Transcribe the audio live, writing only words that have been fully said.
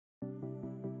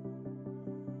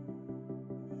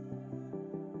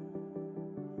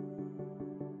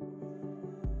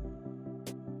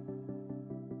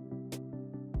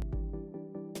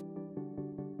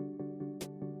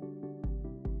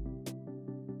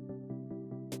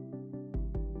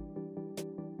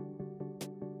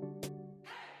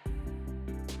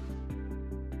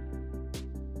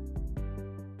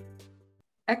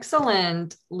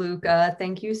Excellent, Luca.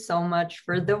 Thank you so much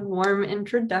for the warm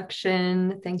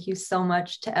introduction. Thank you so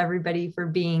much to everybody for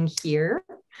being here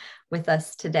with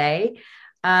us today.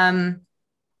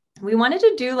 We wanted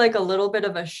to do like a little bit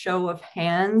of a show of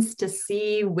hands to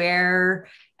see where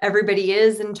everybody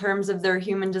is in terms of their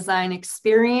human design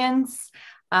experience.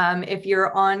 If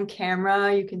you're on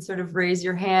camera, you can sort of raise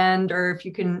your hand, or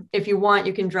if you want,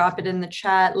 you can drop it in the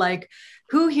chat. Like,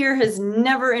 who here has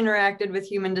never interacted with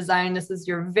human design? This is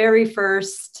your very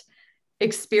first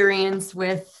experience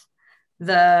with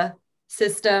the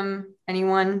system.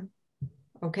 Anyone?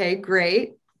 Okay,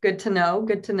 great. Good to know.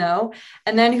 Good to know.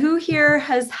 And then who here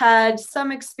has had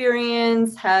some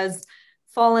experience, has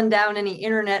fallen down any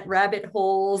internet rabbit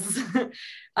holes,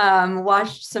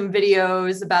 watched some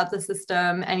videos about the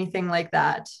system, anything like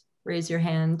that? Raise your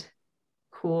hand.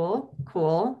 Cool,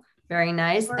 cool. Very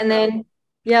nice. And then,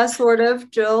 yeah, sort of.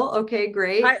 Jill, okay,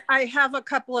 great. I have a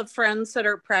couple of friends that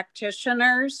are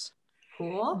practitioners.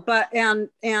 Cool. But,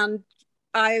 and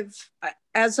I've,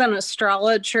 as an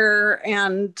astrologer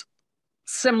and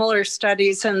similar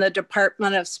studies in the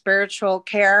Department of Spiritual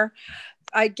Care,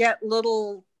 I get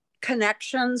little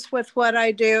connections with what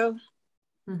I do.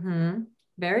 Mm-hmm.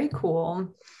 Very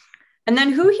cool. And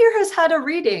then who here has had a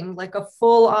reading, like a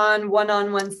full-on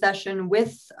one-on-one session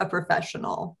with a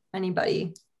professional?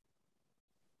 Anybody?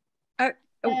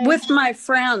 With my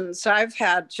friends, I've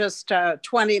had just a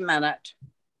 20-minute.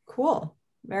 Cool.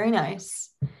 Very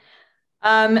nice.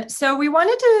 So we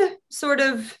wanted to sort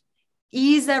of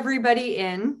ease everybody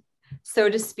in, so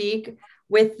to speak,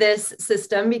 with this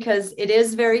system, because it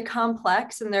is very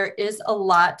complex and there is a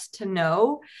lot to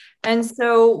know. And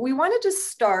so we wanted to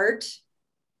start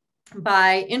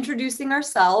by introducing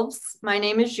ourselves. My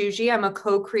name is Zsuzsi. I'm a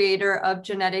co-creator of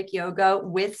Genetic Yoga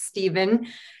with Stephen.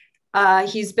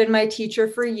 He's been my teacher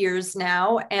for years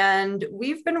now, and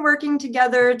we've been working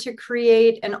together to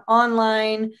create an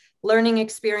online learning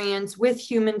experience with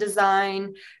human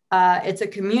design. It's a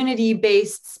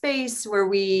community-based space where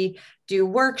we do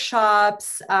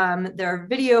workshops. There are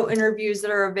video interviews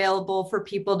that are available for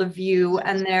people to view,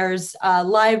 and there's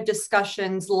live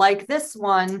discussions like this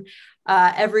one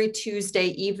every Tuesday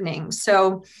evening.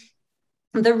 So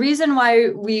the reason why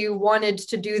we wanted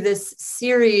to do this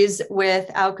series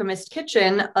with Alchemist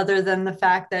Kitchen, other than the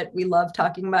fact that we love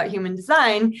talking about human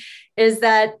design, is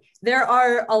that there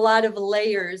are a lot of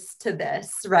layers to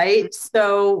this, right?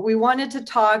 So we wanted to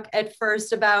talk at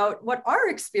first about what our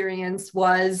experience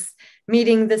was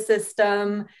meeting the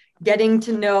system, getting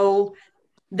to know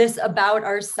this about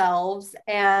ourselves,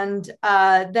 and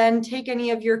then take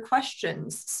any of your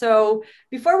questions. So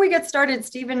before we get started,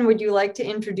 Stephen, would you like to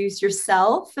introduce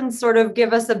yourself and sort of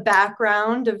give us a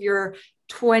background of your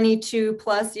 22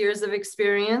 plus years of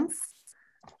experience?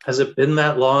 Has it been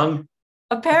that long?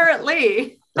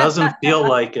 Apparently. Doesn't feel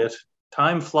like it.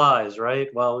 Time flies, right?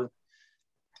 Well,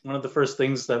 one of the first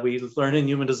things that we learn in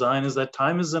human design is that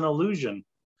time is an illusion.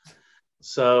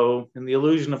 So in the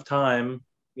illusion of time,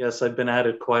 yes, I've been at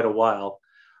it quite a while.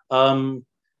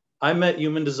 I met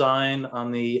human design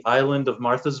on the island of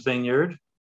Martha's Vineyard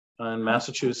in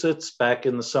Massachusetts back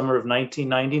in the summer of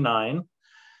 1999.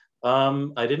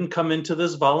 I didn't come into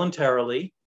this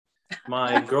voluntarily.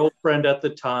 My girlfriend at the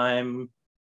time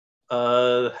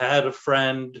had a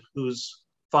friend whose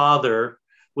father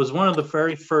was one of the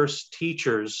very first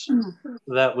teachers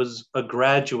that was a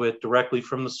graduate directly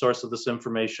from the source of this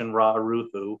information, Ra Uru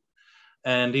Hu.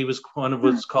 And he was one of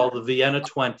what's called the Vienna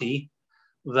 20,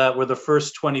 that were the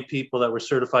first 20 people that were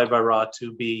certified by Ra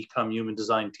to become human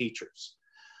design teachers.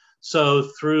 So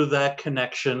through that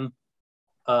connection,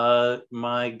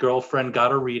 my girlfriend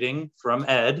got a reading from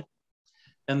Ed,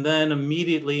 and then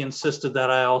immediately insisted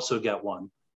that I also get one.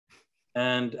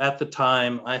 And at the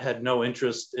time, I had no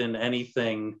interest in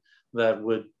anything that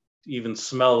would even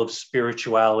smell of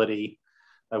spirituality.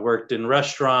 I worked in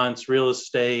restaurants, real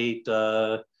estate.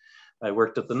 I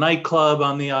worked at the nightclub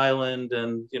on the island,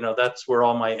 and that's where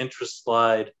all my interests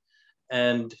lied.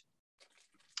 And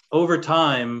over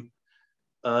time,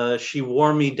 she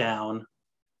wore me down,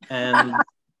 and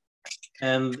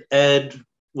Ed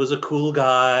was a cool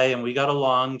guy, and we got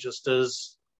along just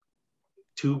as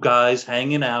two guys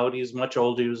hanging out. He's much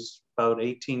older. He was about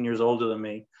 18 years older than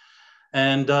me.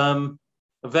 And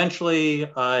eventually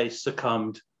I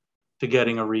succumbed to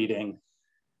getting a reading.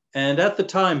 And at the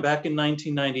time, back in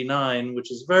 1999, which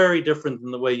is very different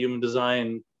than the way human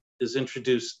design is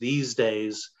introduced these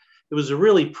days, it was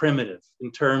really primitive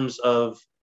in terms of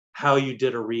how you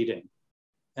did a reading.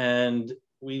 And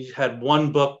we had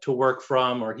one book to work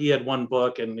from, or he had one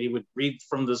book, and he would read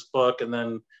from this book and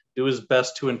then do his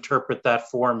best to interpret that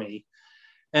for me.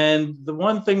 And the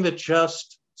one thing that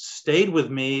just stayed with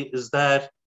me is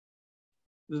that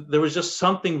there was just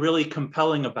something really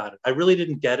compelling about it. I really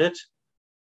didn't get it.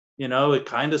 You know, it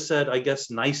kind of said, I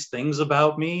guess, nice things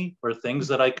about me or things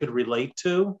that I could relate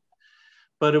to,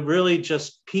 but it really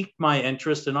just piqued my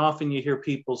interest. And often you hear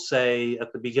people say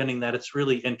at the beginning that it's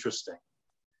really interesting.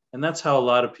 And that's how a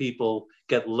lot of people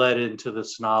get led into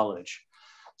this knowledge.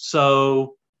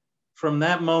 So from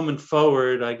that moment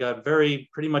forward, I got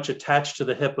pretty much attached to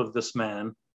the hip of this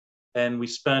man. And we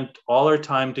spent all our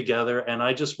time together, and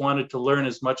I just wanted to learn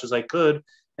as much as I could.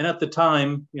 And at the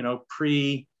time, you know,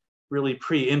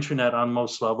 pre-internet on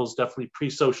most levels, definitely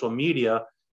pre-social media,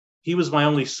 he was my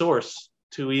only source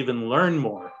to even learn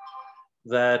more.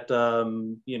 That,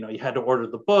 you know, you had to order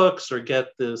the books or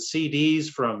get the CDs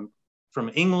from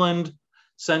England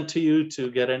sent to you to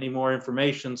get any more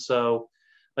information. So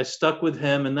I stuck with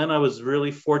him. And then I was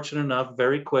really fortunate enough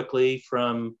very quickly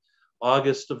from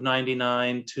August of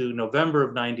 99 to November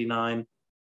of 99,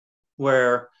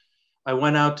 where I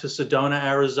went out to Sedona,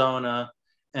 Arizona,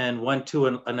 and went to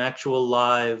an actual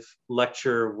live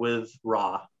lecture with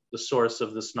Ra, the source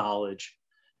of this knowledge.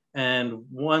 And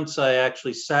once I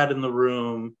actually sat in the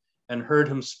room and heard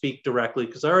him speak directly,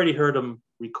 because I already heard him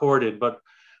recorded, but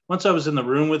once I was in the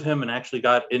room with him and actually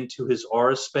got into his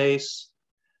aura space,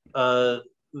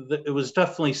 it was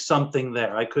definitely something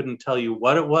there. I couldn't tell you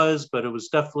what it was, but it was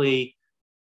definitely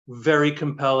very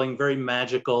compelling, very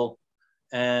magical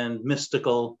and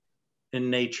mystical in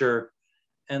nature.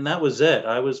 And that was it.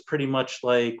 I was pretty much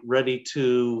like ready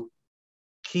to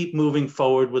keep moving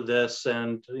forward with this.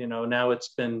 And, you know, now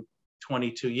it's been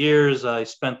 22 years. I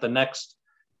spent the next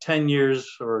 10 years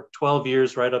or 12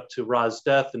 years right up to Ra's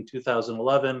death in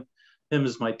 2011. Him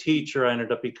as my teacher. I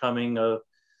ended up becoming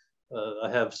I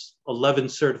have 11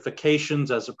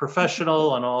 certifications as a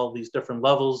professional on all these different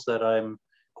levels that I'm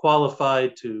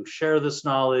qualified to share this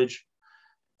knowledge.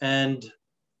 And,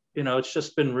 you know, it's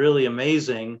just been really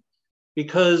amazing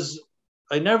because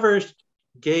I never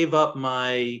gave up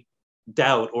my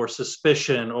doubt or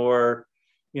suspicion or,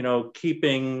 you know,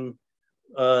 keeping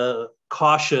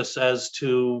cautious as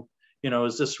to, you know,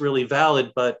 is this really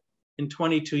valid? But in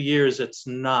 22 years, it's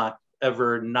not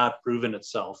ever not proven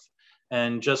itself.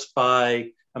 And just by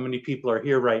how many people are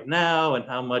here right now and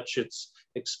how much it's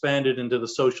expanded into the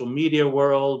social media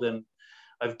world. And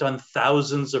I've done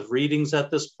thousands of readings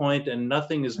at this point, and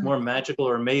nothing is more magical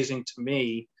or amazing to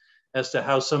me as to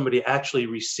how somebody actually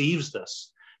receives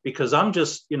this. Because I'm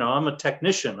just, you know, I'm a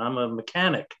technician, I'm a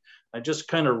mechanic. I just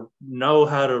kind of know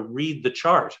how to read the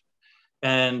chart,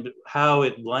 and how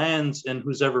it lands in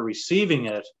who's ever receiving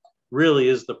it really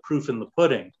is the proof in the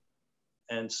pudding.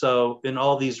 And so in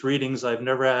all these readings, I've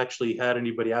never actually had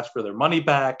anybody ask for their money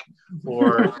back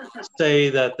or say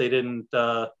that they didn't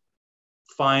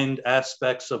find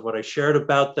aspects of what I shared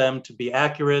about them to be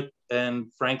accurate.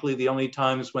 And frankly, the only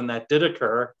times when that did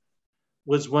occur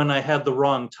was when I had the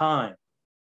wrong time.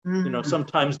 You know,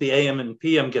 sometimes the AM and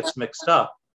PM gets mixed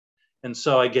up. And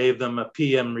so I gave them a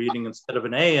PM reading instead of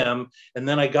an AM, and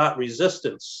then I got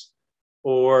resistance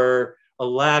or a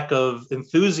lack of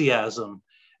enthusiasm.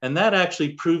 And that actually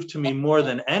proved to me more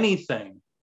than anything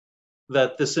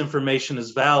that this information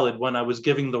is valid when I was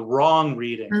giving the wrong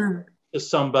reading to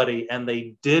somebody and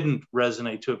they didn't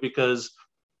resonate to it because,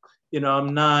 you know,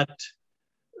 I'm not,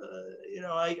 you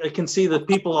know, I can see that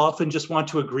people often just want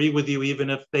to agree with you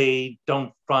even if they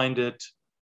don't find it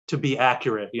to be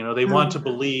accurate. You know, they want to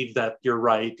believe that you're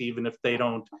right, even if they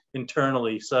don't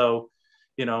internally. So,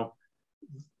 you know,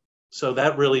 so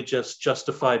that really just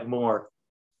justified more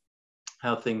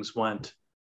how things went.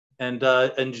 And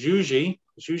Zsuzsi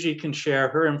can share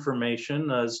her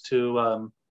information as to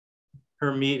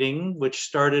her meeting, which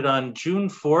started on June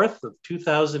 4th of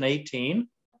 2018.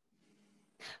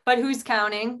 But who's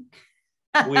counting?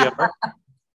 We are.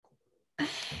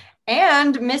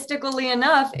 And mystically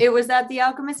enough, it was at the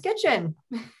Alchemist Kitchen.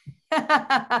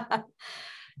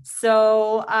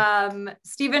 So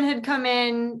Stephen had come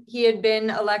in. He had been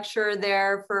a lecturer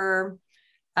there for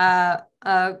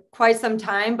quite some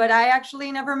time, but I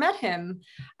actually never met him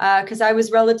because I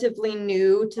was relatively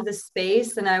new to the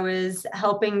space and I was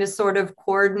helping to sort of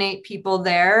coordinate people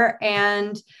there.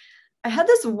 And I had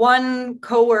this one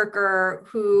coworker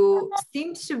who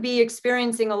seemed to be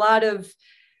experiencing a lot of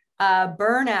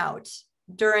burnout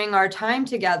during our time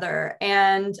together.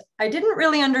 And I didn't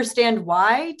really understand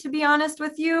why, to be honest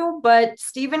with you, but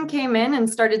Stephen came in and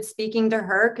started speaking to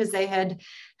her because they had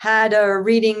had a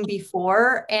reading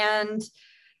before, and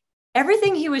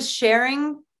everything he was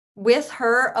sharing with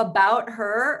her about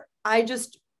her, I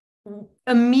just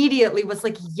immediately was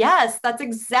like, yes, that's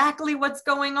exactly what's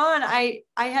going on. I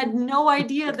had no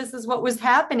idea this is what was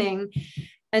happening.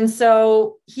 And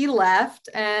so he left,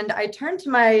 and I turned to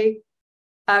my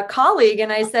colleague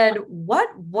and I said,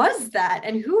 "What was that?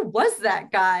 And who was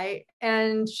that guy?"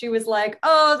 And she was like,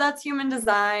 "Oh, that's human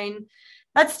design.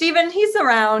 That's Steven. He's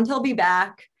around. He'll be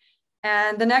back."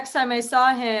 And the next time I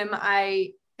saw him,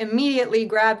 I immediately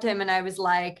grabbed him and I was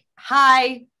like,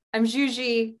 "Hi, I'm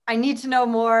Zsuzsi. I need to know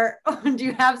more. Do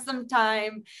you have some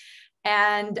time?"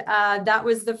 And that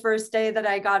was the first day that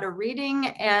I got a reading.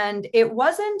 And it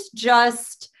wasn't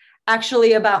just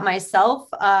actually about myself.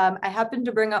 I happened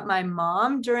to bring up my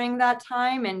mom during that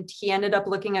time, and he ended up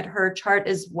looking at her chart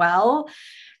as well.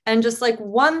 And just like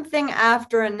one thing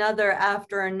after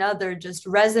another just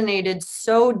resonated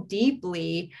so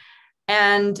deeply.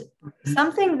 And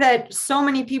something that so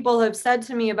many people have said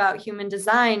to me about human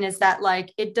design is that,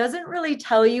 like, it doesn't really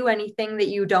tell you anything that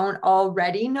you don't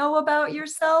already know about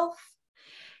yourself.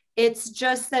 It's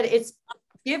just that it's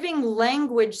giving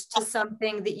language to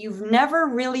something that you've never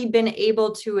really been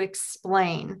able to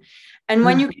explain. And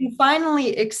when you can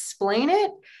finally explain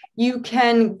it, you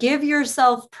can give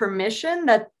yourself permission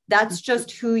that that's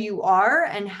just who you are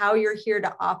and how you're here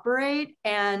to operate,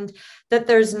 and that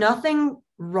there's nothing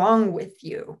wrong with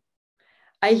you.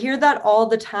 I hear that all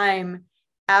the time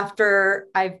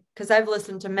because I've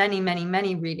listened to many, many,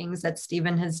 many readings that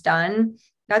Steven has done.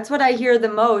 That's what I hear the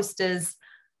most is,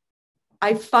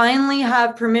 I finally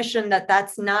have permission that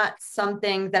that's not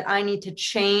something that I need to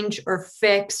change or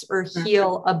fix or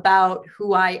heal about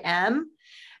who I am.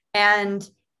 And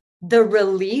the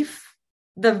relief,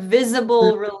 the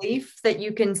visible relief that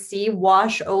you can see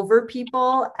wash over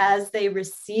people as they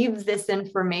receive this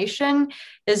information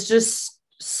is just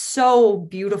so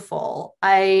beautiful.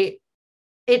 It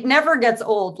never gets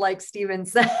old, like Steven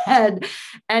said,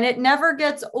 and it never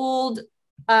gets old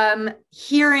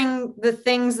hearing the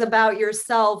things about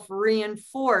yourself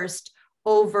reinforced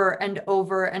over and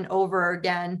over and over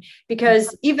again.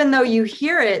 Because even though you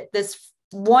hear it this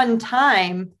one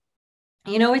time,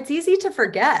 it's easy to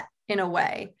forget in a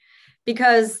way,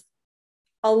 because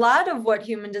a lot of what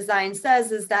human design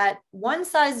says is that one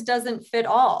size doesn't fit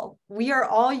all. We are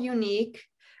all unique.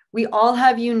 We all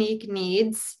have unique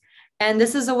needs. And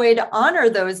this is a way to honor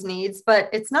those needs, but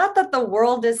it's not that the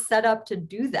world is set up to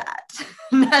do that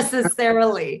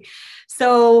necessarily.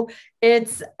 So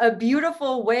it's a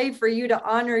beautiful way for you to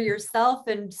honor yourself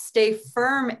and stay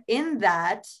firm in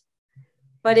that,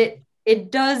 but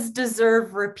it does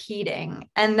deserve repeating.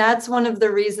 And that's one of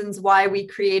the reasons why we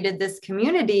created this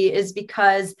community, is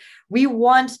because we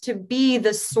want to be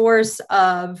the source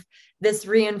of this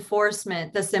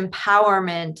reinforcement, this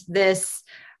empowerment, this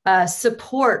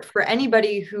support for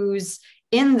anybody who's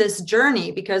in this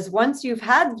journey. Because once you've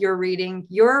had your reading,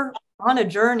 you're on a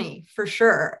journey for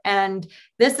sure. And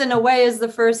this, in a way, is the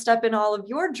first step in all of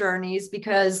your journeys,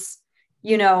 because,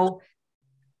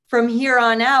 from here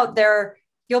on out,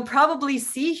 you'll probably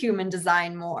see human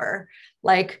design more.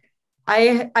 Like,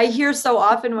 I hear so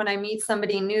often when I meet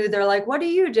somebody new, they're like, "What do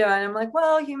you do?" And I'm like,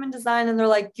 "Well, human design." And they're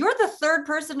like, "You're the third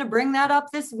person to bring that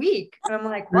up this week." And I'm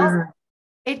like, "Well,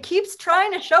 it keeps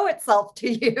trying to show itself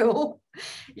to you,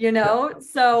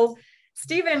 So,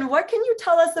 Steven, what can you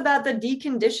tell us about the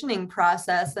deconditioning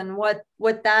process and what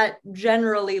that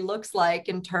generally looks like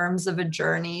in terms of a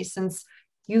journey, since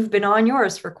you've been on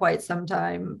yours for quite some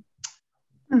time?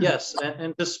 Yes,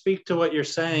 and to speak to what you're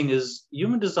saying, is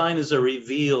human design is a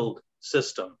revealed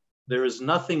system. There is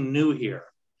nothing new here.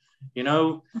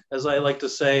 As I like to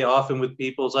say often with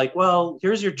people, it's like, well,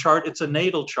 here's your chart. It's a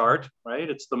natal chart, right?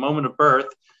 It's the moment of birth.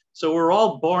 So we're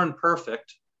all born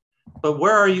perfect, but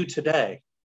where are you today?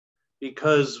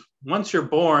 Because once you're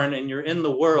born and you're in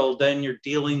the world, then you're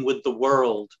dealing with the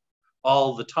world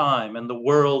all the time, and the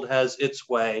world has its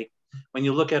way. When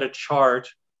you look at a chart,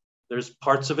 there's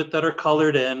parts of it that are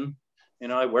colored in.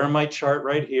 I wear my chart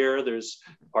right here. There's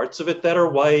parts of it that are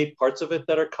white, parts of it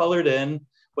that are colored in.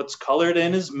 What's colored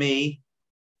in is me.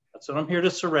 That's what I'm here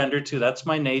to surrender to. That's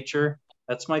my nature.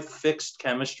 That's my fixed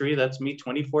chemistry. That's me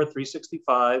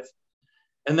 24/365.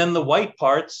 And then the white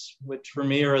parts, which for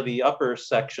me are the upper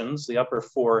sections, the upper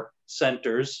 4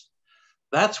 centers,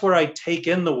 that's where I take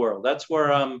in the world. That's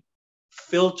where I'm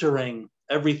filtering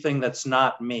everything that's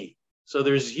not me. So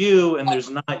there's you and there's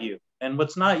not you. And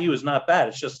what's not you is not bad.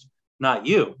 It's just not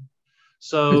you.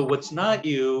 So what's not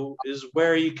you is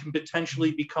where you can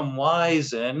potentially become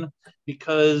wise in,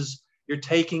 because you're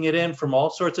taking it in from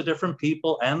all sorts of different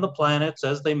people and the planets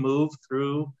as they move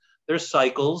through their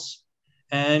cycles.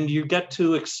 And you get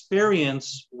to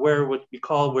experience what we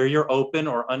call where you're open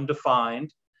or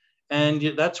undefined. And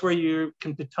that's where you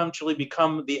can potentially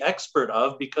become the expert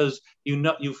of, because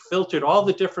you've filtered all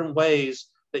the different ways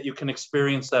that you can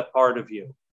experience that part of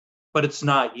you. but it's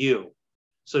not you.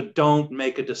 So don't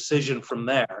make a decision from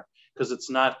there because it's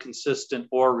not consistent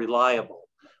or reliable.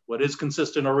 What is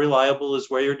consistent or reliable is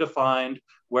where you're defined,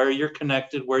 where you're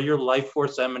connected, where your life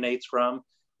force emanates from,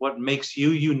 what makes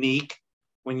you unique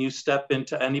when you step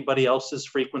into anybody else's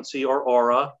frequency or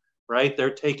aura, right? They're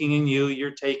taking in you,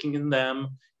 you're taking in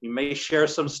them. You may share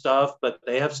some stuff, but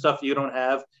they have stuff you don't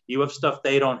have. You have stuff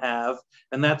they don't have.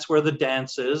 And that's where the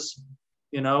dance is,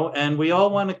 you know, and we all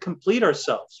want to complete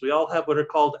ourselves. We all have what are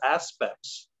called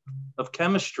aspects of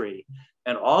chemistry.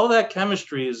 And all that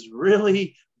chemistry is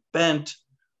really bent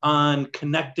on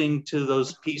connecting to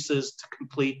those pieces to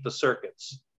complete the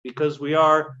circuits, because we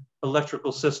are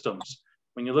electrical systems.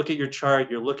 When you look at your chart,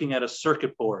 you're looking at a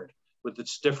circuit board with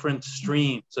its different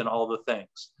streams and all the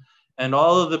things. And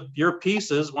all of your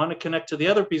pieces want to connect to the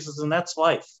other pieces, and that's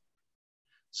life.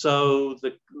 So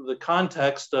the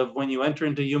context of when you enter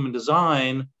into human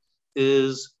design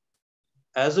is,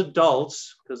 as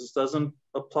adults, because this doesn't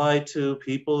apply to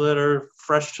people that are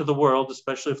fresh to the world,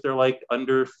 especially if they're like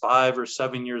under 5 or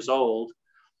 7 years old,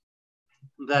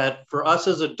 that for us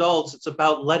as adults, it's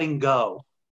about letting go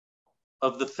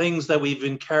of the things that we've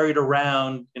been carried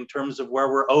around in terms of where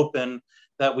we're open,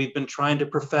 that we've been trying to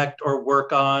perfect or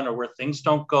work on, or where things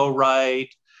don't go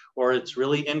right, or it's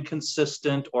really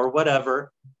inconsistent or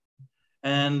whatever.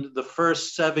 And the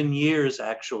first 7 years,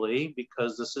 actually,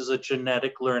 because this is a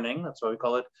genetic learning, that's why we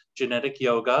call it genetic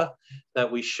yoga,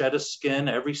 that we shed a skin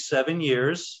every 7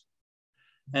 years.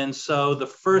 And so the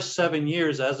first 7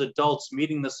 years as adults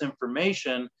meeting this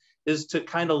information is to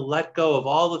kind of let go of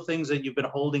all the things that you've been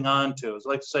holding on to. It's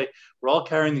like to say, we're all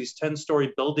carrying these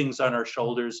 10-story buildings on our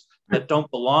shoulders that don't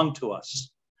belong to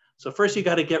us. So first you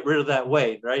got to get rid of that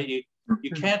weight, right?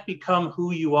 You can't become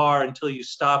who you are until you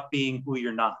stop being who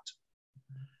you're not.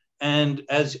 And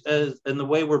as in the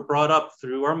way we're brought up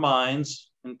through our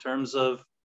minds in terms of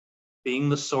being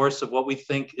the source of what we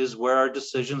think is where our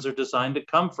decisions are designed to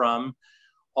come from,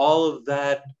 all of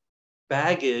that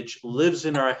baggage lives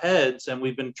in our heads, and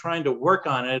we've been trying to work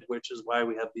on it, which is why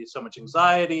we have so much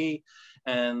anxiety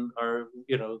and our,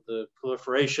 you know, the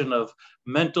proliferation of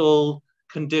mental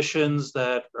conditions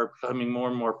that are becoming more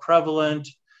and more prevalent,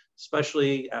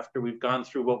 especially after we've gone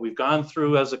through what we've gone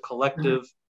through as a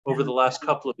collective over the last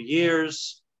couple of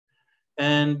years.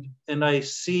 And I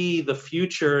see the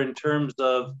future in terms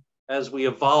of, as we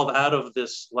evolve out of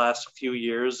this last few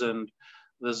years and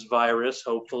this virus,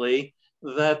 hopefully,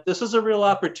 that this is a real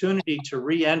opportunity to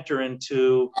re-enter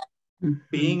into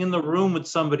being in the room with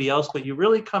somebody else, but you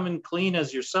really come in clean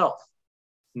as yourself,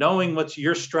 knowing what's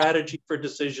your strategy for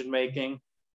decision-making,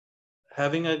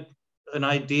 having an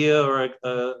idea or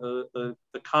the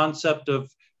concept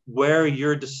of where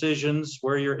your decisions,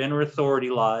 where your inner authority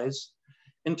lies,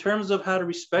 in terms of how to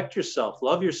respect yourself,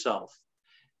 love yourself.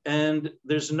 And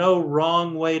there's no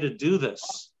wrong way to do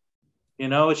this. You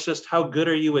know, it's just how good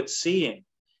are you at seeing?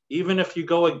 Even if you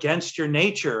go against your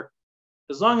nature,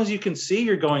 as long as you can see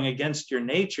you're going against your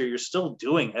nature, you're still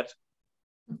doing it,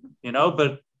 you know.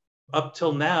 But up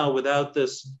till now, without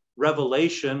this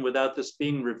revelation, without this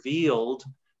being revealed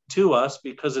to us,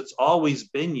 because it's always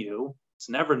been you, it's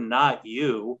never not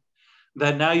you,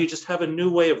 that now you just have a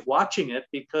new way of watching it,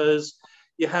 because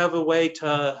you have a way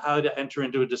to how to enter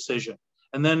into a decision.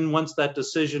 And then once that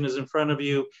decision is in front of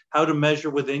you, how to measure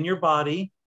within your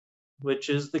body, which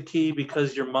is the key,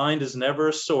 because your mind is never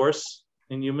a source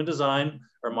in human design.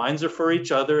 Our minds are for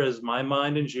each other, as my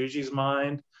mind and Zsuzsi's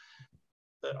mind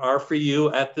are for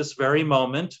you at this very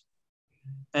moment.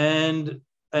 And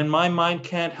my mind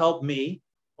can't help me.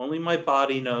 Only my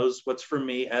body knows what's for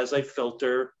me as I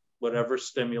filter whatever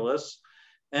stimulus.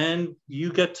 And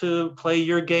you get to play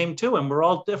your game too. And we're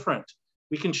all different.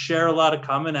 We can share a lot of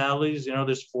commonalities. You know,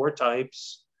 there's 4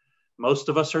 types. Most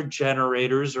of us are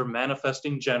generators or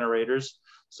manifesting generators.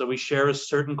 So we share a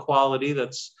certain quality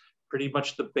that's pretty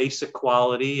much the basic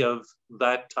quality of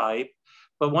that type.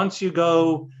 But once you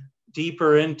go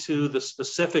deeper into the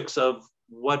specifics of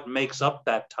what makes up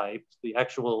that type, the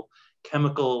actual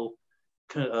chemical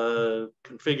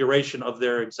configuration of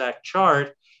their exact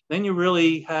chart, then you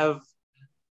really have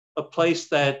a place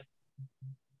that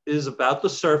is about the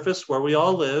surface where we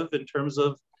all live in terms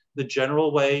of the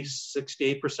general way.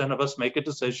 68% of us make a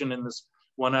decision in this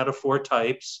 1 out of 4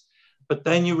 types. But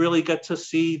then you really get to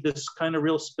see this kind of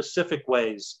real specific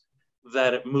ways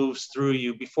that it moves through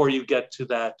you before you get to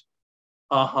that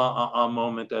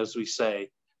moment, as we say,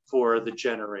 for the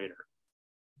generator.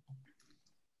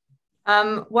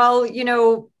 Well, you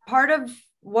know, part of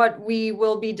what we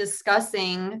will be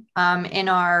discussing in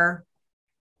our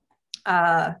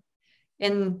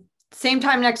in same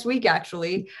time next week,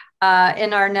 actually,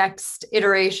 in our next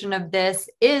iteration of this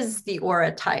is the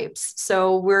aura types.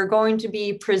 So we're going to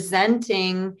be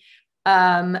presenting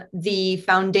the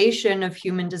foundation of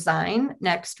human design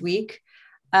next week.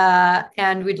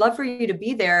 And we'd love for you to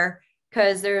be there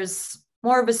because there's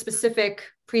more of a specific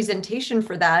presentation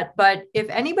for that. But if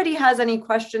anybody has any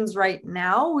questions right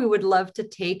now, we would love to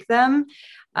take them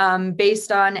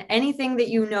based on anything that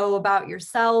you know about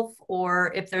yourself,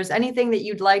 or if there's anything that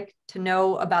you'd like to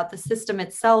know about the system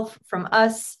itself from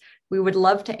us. We would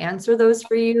love to answer those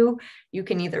for you. You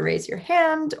can either raise your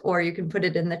hand or you can put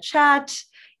it in the chat.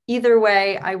 Either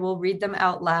way, I will read them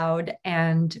out loud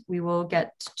and we will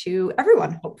get to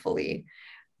everyone, hopefully.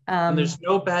 And there's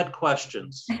no bad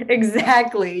questions.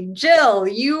 Exactly. Jill,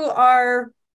 you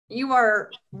are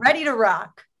ready to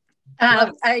rock.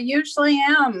 I usually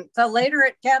am. The later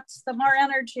it gets, the more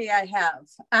energy I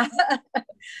have.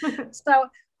 So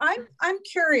I'm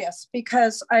curious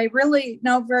because I really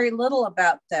know very little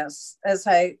about this, as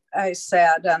I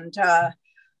said. And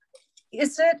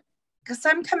is it, because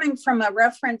I'm coming from a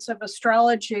reference of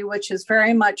astrology, which is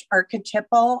very much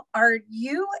archetypal. Are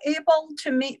you able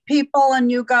to meet people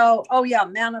and you go, oh yeah,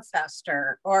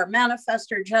 manifester or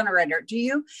manifester generator? Do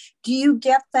you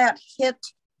get that hit,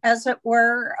 as it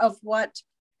were, of what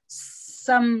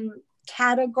some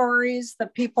categories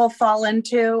that people fall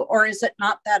into, or is it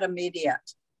not that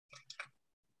immediate?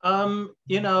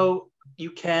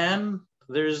 You can.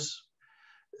 As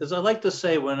I like to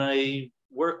say, when I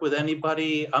work with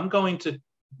anybody,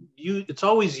 it's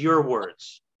always your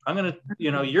words.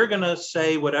 You're going to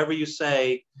say whatever you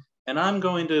say, and I'm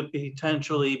going to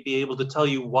potentially be able to tell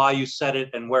you why you said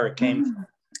it and where it came from.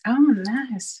 Oh,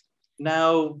 nice.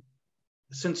 Now,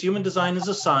 since human design is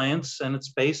a science and it's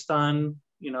based on,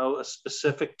 a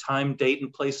specific time, date,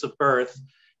 and place of birth,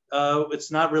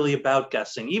 it's not really about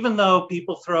guessing, even though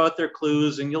people throw out their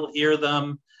clues and you'll hear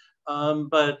them.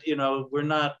 But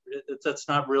that's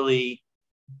not really,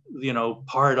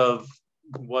 part of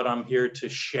what I'm here to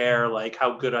share, like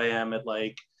how good I am at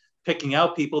like picking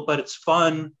out people. But it's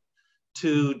fun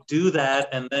to do that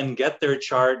and then get their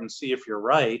chart and see if you're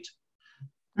right,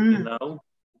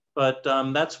 But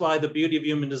that's why the beauty of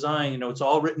human design, it's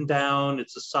all written down.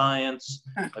 It's a science.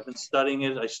 I've been studying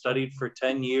it. I studied for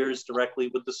 10 years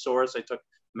directly with the source. I took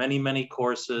many, many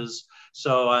courses.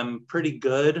 So I'm pretty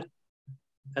good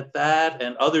at that.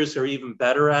 And others are even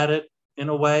better at it in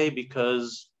a way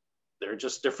because they're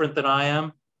just different than I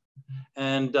am.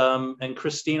 And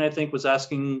Christine, I think, was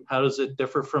asking, how does it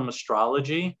differ from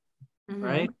astrology,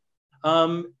 right?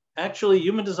 Actually,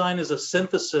 human design is a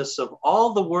synthesis of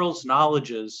all the world's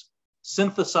knowledges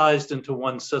synthesized into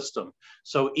one system.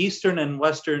 So Eastern and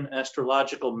Western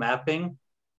astrological mapping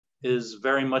is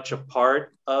very much a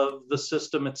part of the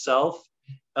system itself.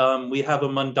 We have a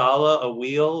mandala, a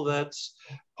wheel that's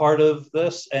part of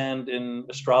this. And in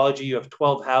astrology, you have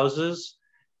 12 houses.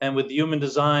 And with human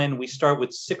design, we start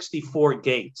with 64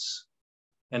 gates.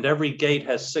 And every gate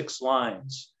has 6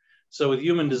 lines. So with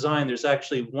human design, there's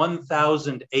actually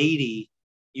 1,080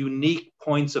 unique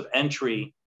points of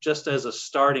entry just as a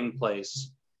starting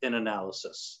place in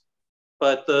analysis.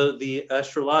 But the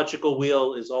astrological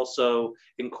wheel is also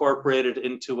incorporated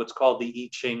into what's called the I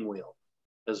Ching wheel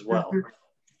as well.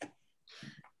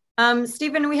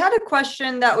 Stephen, we had a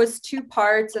question that was 2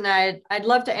 parts, and I'd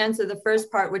love to answer the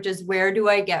first part, which is, where do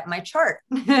I get my chart?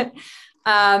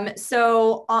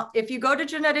 So if you go to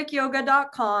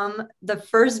geneticyoga.com, the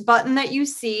first button that you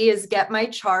see is Get My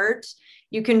Chart.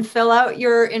 You can fill out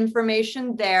your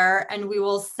information there and we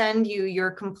will send you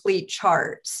your complete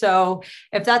chart. So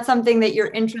if that's something that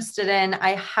you're interested in,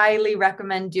 I highly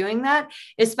recommend doing that,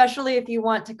 especially if you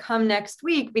want to come next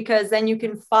week, because then you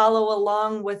can follow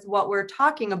along with what we're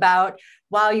talking about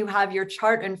while you have your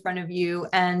chart in front of you.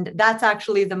 And that's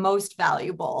actually the most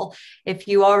valuable. If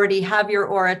you already have your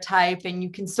aura type and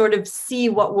you can sort of see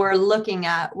what we're looking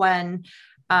at when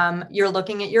you're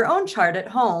looking at your own chart at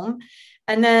home.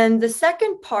 And then the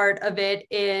second part of it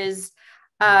is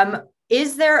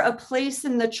there a place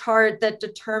in the chart that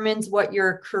determines what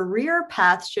your career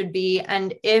path should be?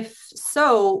 And if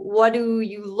so, what do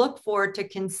you look for to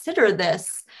consider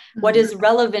this? What is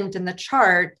relevant in the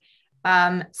chart?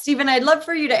 Stephen, I'd love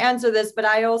for you to answer this, but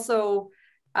I also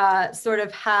sort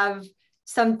of have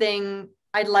something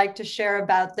I'd like to share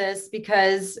about this,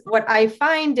 because what I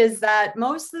find is that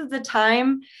most of the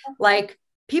time, like,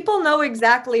 people know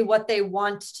exactly what they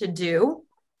want to do,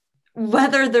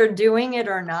 whether they're doing it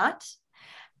or not.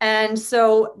 And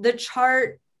so the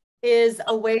chart is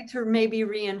a way to maybe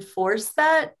reinforce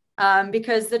that,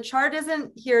 because the chart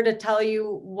isn't here to tell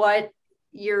you what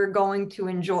you're going to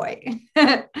enjoy.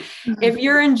 If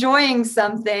you're enjoying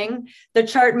something, the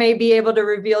chart may be able to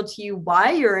reveal to you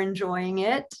why you're enjoying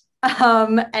it.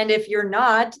 And if you're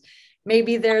not,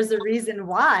 maybe there's a reason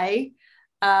why.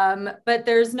 But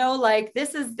there's no like,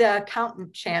 this is the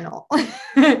accountant channel.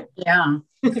 Yeah.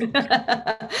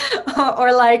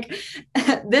 Or like,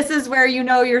 this is where you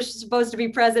know you're supposed to be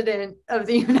president of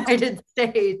the United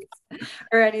States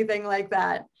or anything like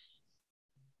that.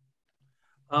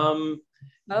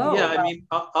 Yeah, I mean,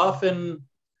 often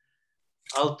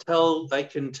I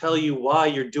can tell you why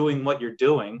you're doing what you're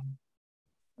doing.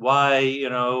 Why, you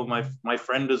know, my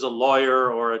friend is a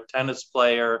lawyer or a tennis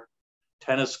player,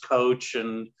 tennis coach,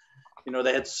 and, you know,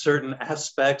 they had certain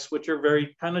aspects which are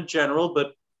very kind of general,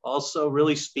 but also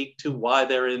really speak to why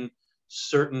they're in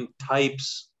certain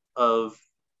types of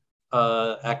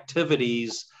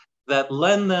activities that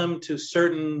lend them to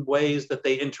certain ways that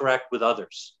they interact with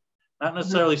others. Not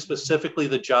necessarily specifically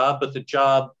the job, but the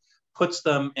job puts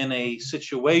them in a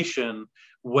situation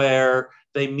where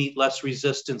they meet less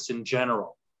resistance in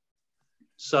general.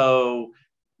 So,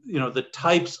 you know, the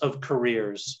types of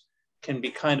careers can be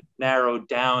kind of narrowed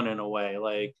down in a way.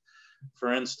 Like,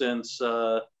 for instance,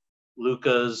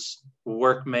 Luca's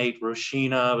workmate,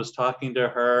 Roshina, I was talking to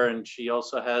her, and she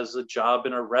also has a job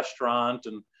in a restaurant,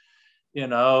 and, you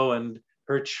know, and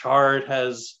her chart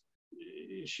has,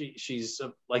 she's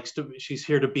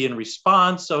here to be in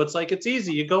response. So it's like, it's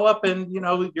easy. You go up and, you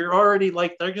know, you're already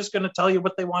like, they're just going to tell you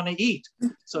what they want to eat.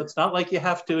 So it's not like you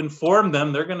have to inform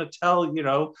them. They're going to tell, you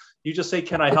know, you just say,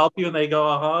 can I help you? And they go,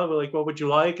 like, what would you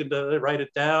like? And they write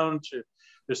it down.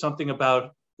 There's something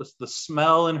about the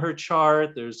smell in her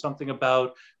chart. There's something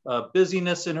about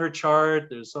busyness in her chart.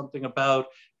 There's something about,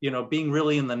 you know, being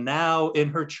really in the now in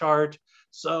her chart.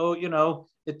 So, you know,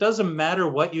 it doesn't matter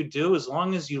what you do as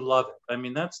long as you love it. I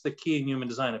mean, that's the key in human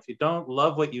design. If you don't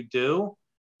love what you do,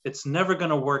 it's never going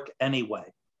to work anyway.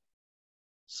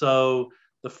 So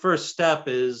the first step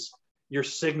is your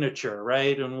signature,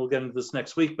 right? And we'll get into this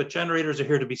next week, but generators are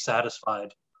here to be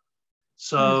satisfied.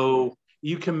 So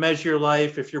you can measure your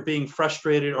life if you're being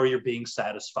frustrated or you're being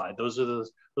satisfied. Those are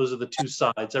the two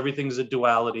sides. Everything's a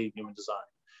duality in human design.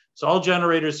 So all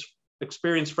generators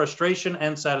experience frustration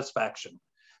and satisfaction.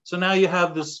 So now you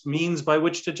have this means by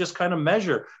which to just kind of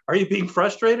measure. Are you being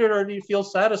frustrated or do you feel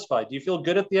satisfied? Do you feel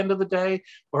good at the end of the day?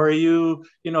 Or are you,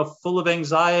 you know, full of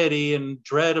anxiety and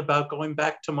dread about going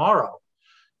back tomorrow?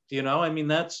 You know, I mean,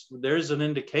 there's an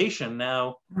indication.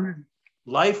 Now,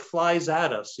 life flies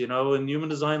at us. You know, in human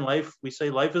design life, we say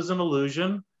life is an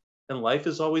illusion and life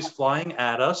is always flying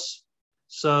at us.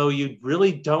 So you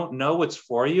really don't know what's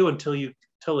for you until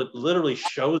it literally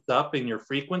shows up in your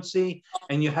frequency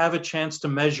and you have a chance to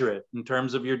measure it in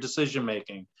terms of your decision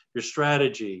making, your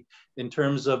strategy, in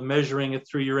terms of measuring it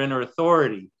through your inner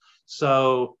authority.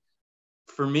 So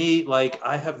for me, like,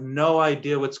 I have no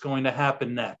idea what's going to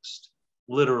happen next,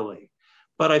 literally.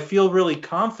 But I feel really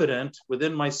confident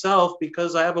within myself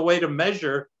because I have a way to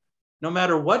measure, no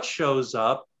matter what shows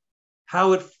up,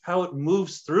 how it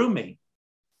moves through me.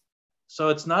 So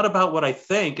it's not about what I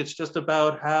think, it's just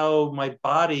about how my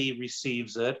body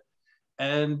receives it.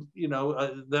 And, you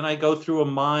know, then I go through a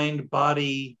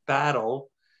mind-body battle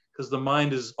because the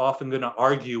mind is often going to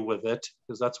argue with it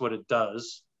because that's what it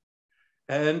does.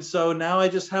 And so now I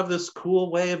just have this cool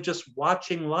way of just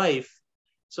watching life.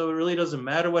 So it really doesn't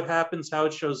matter what happens, how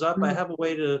it shows up. I have a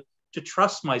way to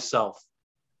trust myself.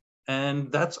 And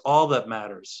that's all that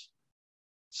matters.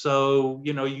 So,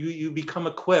 you know, you become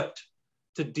equipped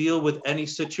to deal with any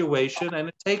situation, and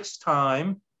it takes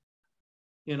time.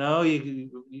 You know,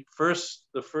 the first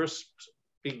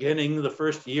beginning, the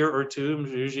first year or two,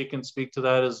 usually can speak to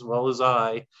that as well as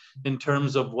I, in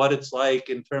terms of what it's like,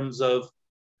 in terms of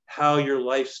how your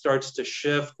life starts to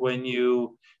shift when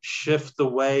you shift the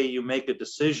way you make a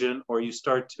decision or you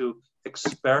start to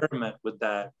experiment with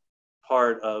that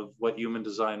part of what human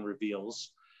design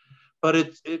reveals. But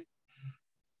it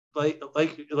like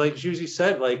Zsuzsi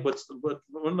said, like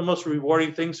one of the most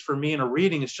rewarding things for me in a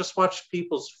reading is just watch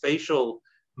people's facial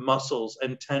muscles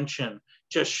and tension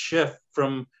just shift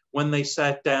from when they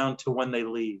sat down to when they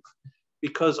leave.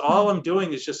 Because all I'm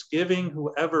doing is just giving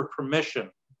whoever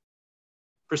permission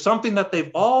for something that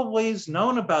they've always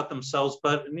known about themselves,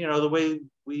 but, you know, the way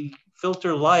we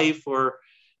filter life, or,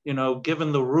 you know,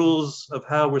 given the rules of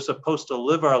how we're supposed to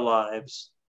live our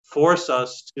lives, force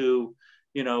us to,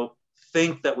 you know,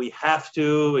 think that we have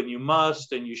to, and you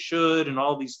must, and you should, and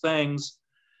all these things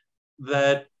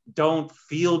that don't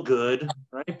feel good,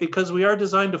 right? Because we are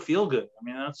designed to feel good. I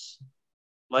mean, that's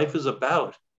life is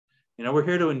about. You know, we're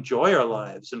here to enjoy our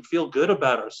lives and feel good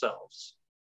about ourselves.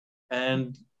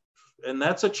 And and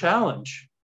that's a challenge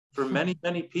for many,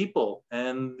 many people.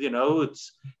 And, you know,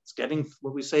 it's getting,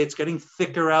 what we say, it's getting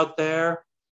thicker out there.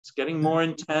 It's getting more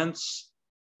intense.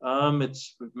 It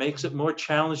makes it more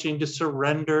challenging to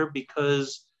surrender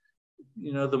because,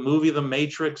 you know, the movie The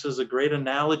Matrix is a great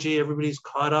analogy. Everybody's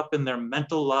caught up in their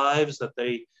mental lives that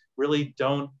they really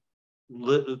don't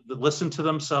listen to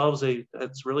themselves.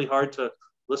 It's really hard to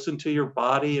listen to your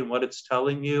body and what it's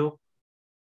telling you.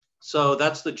 So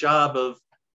that's the job of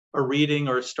a reading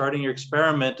or starting your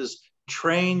experiment, is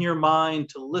train your mind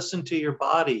to listen to your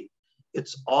body.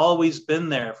 It's always been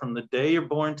there from the day you're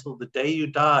born till the day you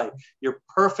die. You're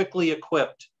perfectly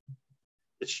equipped.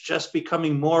 It's just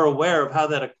becoming more aware of how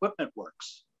that equipment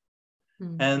works.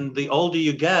 Mm-hmm. And the older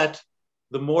you get,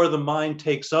 the more the mind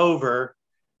takes over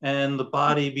and the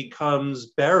body becomes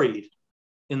buried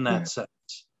in that sense.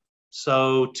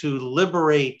 So to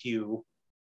liberate you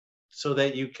so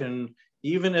that you can,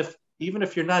 even if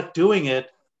you're not doing it,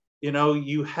 you know,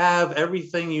 you have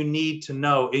everything you need to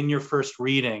know in your first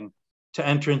reading to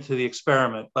enter into the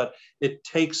experiment. But it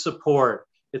takes support.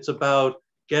 It's about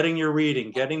getting your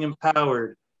reading, getting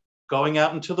empowered, going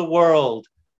out into the world,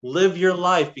 live your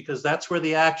life, because that's where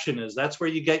the action is. That's where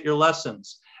you get your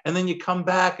lessons. And then you come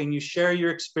back and you share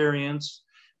your experience.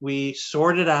 We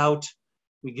sort it out.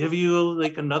 We give you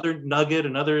like another nugget,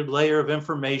 another layer of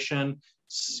information.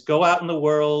 Go out in the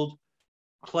world,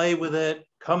 play with it,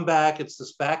 come back. It's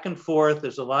this back and forth.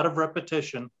 There's a lot of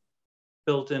repetition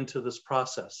built into this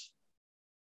process.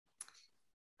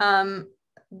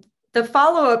 The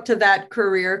follow-up to that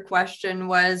career question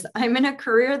was, I'm in a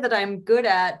career that I'm good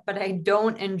at, but I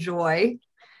don't enjoy.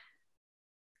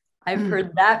 I've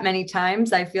heard that many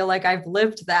times. I feel like I've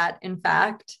lived that, in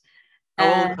fact.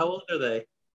 How old are they?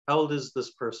 How old is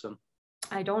this person?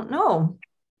 I don't know.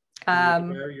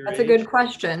 That's a good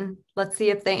question. Let's see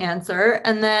if they answer.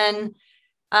 And then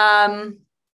Can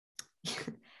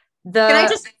I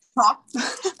just talk?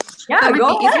 Yeah,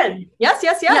 go ahead. Yes.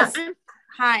 Yeah,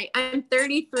 hi, I'm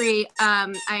 33.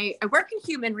 I work in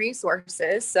human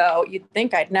resources, so you'd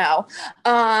think I'd know.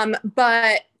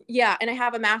 But yeah, and I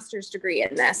have a master's degree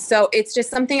in this. So it's just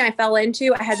something I fell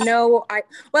into.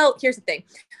 Well, here's the thing.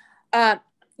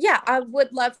 Yeah, I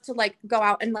would love to like go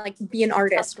out and like be an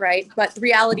artist, right? But the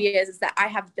reality is that I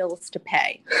have bills to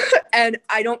pay and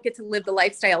I don't get to live the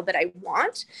lifestyle that I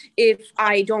want if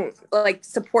I don't like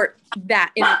support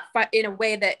that in a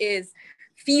way that is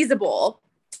feasible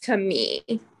to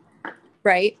me,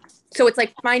 right? So it's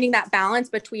like finding that balance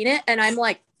between it. And I'm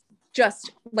like,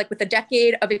 just like with a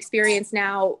decade of experience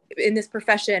now in this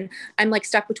profession, I'm like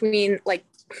stuck between like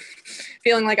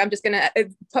feeling like I'm just going to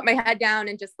put my head down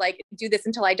and just like do this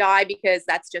until I die because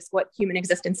that's just what human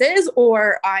existence is.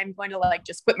 Or I'm going to like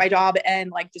just quit my job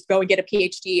and like just go and get a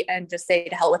PhD and just say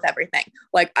to hell with everything.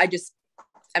 Like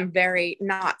I'm very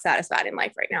not satisfied in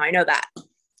life right now. I know that.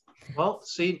 Well,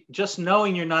 see, just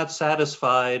knowing you're not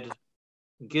satisfied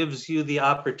gives you the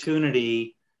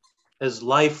opportunity as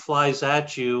life flies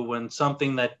at you when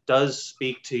something that does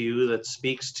speak to you, that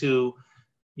speaks to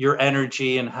your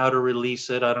energy and how to release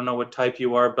it. I don't know what type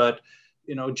you are, but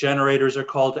you know, generators are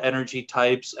called energy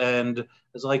types. And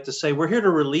as I like to say, we're here to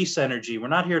release energy. We're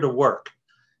not here to work.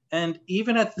 And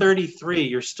even at 33,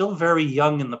 you're still very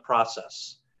young in the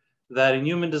process. That in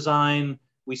human design,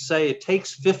 we say it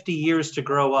takes 50 years to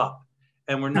grow up.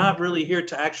 And we're not really here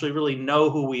to actually really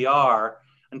know who we are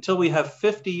until we have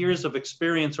 50 years of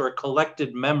experience or a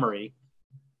collected memory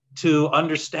to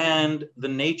understand the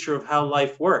nature of how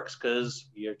life works, because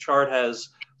your chart has,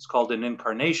 it's called an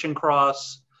incarnation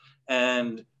cross,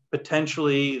 and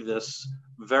potentially this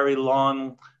very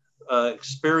long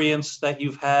experience that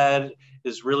you've had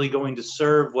is really going to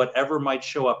serve whatever might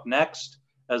show up next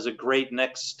as a great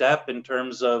next step in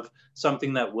terms of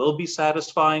something that will be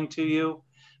satisfying to you.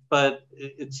 But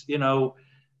it's, you know,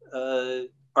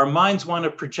 our minds want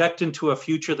to project into a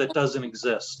future that doesn't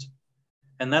exist.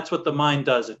 And that's what the mind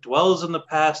does. It dwells in the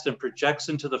past and projects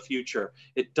into the future.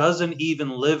 It doesn't even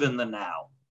live in the now.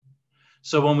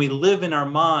 So when we live in our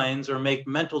minds or make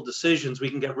mental decisions,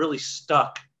 we can get really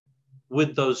stuck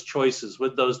with those choices,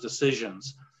 with those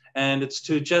decisions. And it's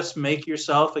to just make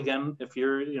yourself, again, if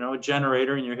you're, you know, a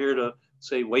generator and you're here to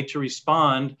say, wait to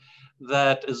respond,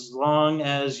 that as long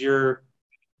as you're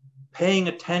paying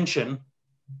attention,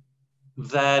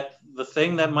 that the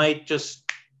thing that might just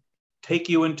take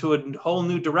you into a whole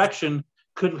new direction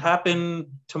could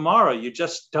happen tomorrow. You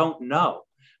just don't know.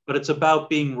 But it's about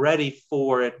being ready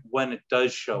for it when it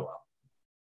does show up.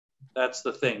 That's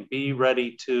the thing. Be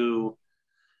ready to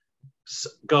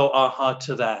go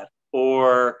to that,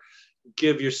 or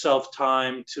give yourself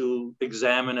time to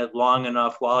examine it long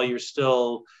enough while you're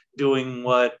still doing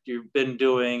what you've been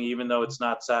doing, even though it's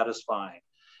not satisfying.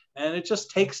 And it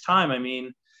just takes time. I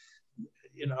mean,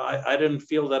 you know, I didn't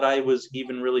feel that I was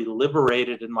even really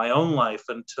liberated in my own life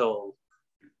until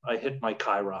I hit my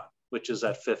Chiron, which is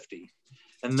at 50.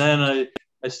 And then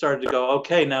I started to go,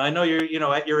 okay, now I know you're, you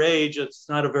know, at your age, it's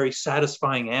not a very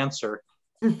satisfying answer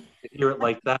to hear it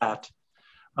like that.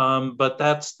 But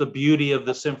that's the beauty of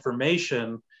this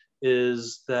information,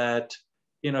 is that,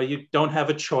 you know, you don't have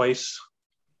a choice.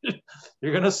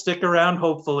 You're going to stick around,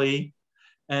 hopefully,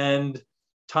 and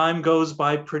time goes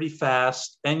by pretty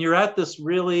fast. And you're at this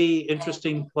really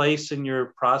interesting place in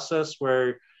your process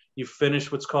where you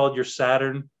finish what's called your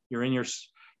Saturn. You're in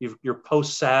your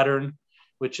post-Saturn,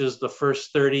 which is the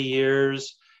first 30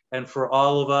 years. And for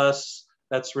all of us,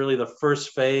 that's really the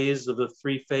first phase of the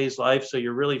 3-phase life. So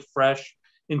you're really fresh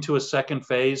into a second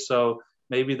phase. So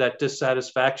maybe that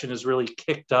dissatisfaction is really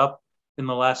kicked up in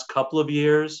the last couple of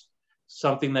years,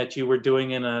 something that you were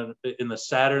doing in the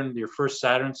Saturn, your first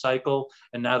Saturn cycle,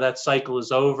 and now that cycle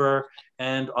is over.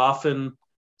 And often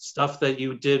stuff that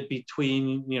you did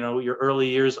between, you know, your early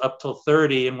years up till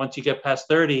 30, and once you get past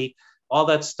 30, all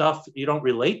that stuff you don't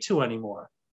relate to anymore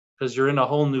because you're in a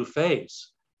whole new phase.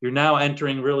 You're now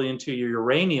entering really into your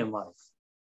Uranian life,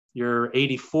 your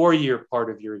 84-year part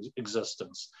of your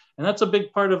existence. And that's a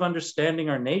big part of understanding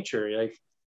our nature. Like,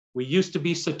 we used to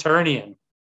be Saturnian,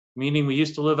 meaning we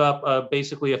used to live up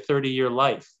basically a 30-year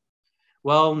life.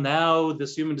 Well, now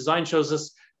this human design shows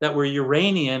us that we're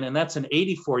Uranian, and that's an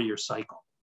 84-year cycle.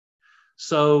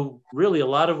 So really a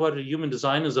lot of what a human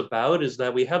design is about is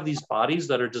that we have these bodies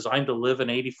that are designed to live an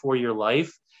 84-year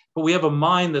life, but we have a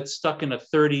mind that's stuck in a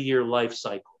 30-year life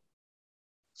cycle.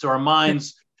 So our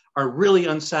minds are really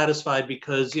unsatisfied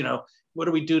because, you know, what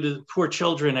do we do to poor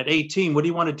children at 18? What do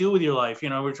you want to do with your life? You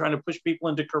know, we're trying to push people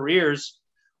into careers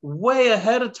way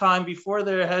ahead of time before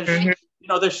they're, you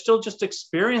know, they're still just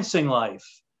experiencing life.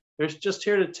 They're just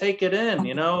here to take it in,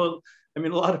 you know. I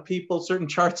mean, a lot of people, certain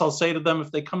charts, I'll say to them,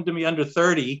 if they come to me under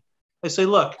 30, I say,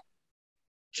 look,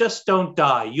 just don't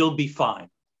die. You'll be fine.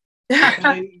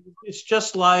 Okay? It's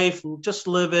just life. Just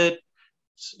live it.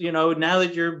 You know, now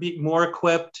that you're more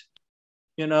equipped,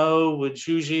 you know, with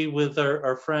Zsuzsi, with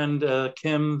our friend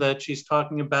Kim that she's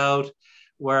talking about,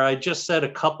 where I just said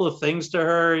a couple of things to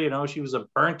her. You know, she was a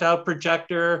burnt out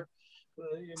projector.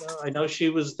 You know, I know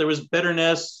there was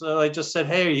bitterness. So I just said,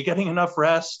 hey, are you getting enough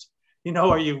rest? You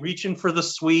know, are you reaching for the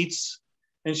sweets?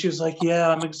 And she was like, yeah,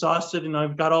 I'm exhausted and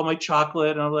I've got all my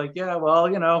chocolate. And I'm like, yeah, well,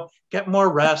 you know, get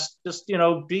more rest. Just, you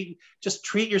know, just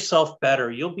treat yourself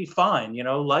better. You'll be fine. You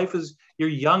know, life is, you're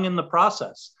young in the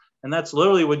process. And that's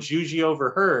literally what Zsuzsi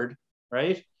overheard,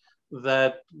 right?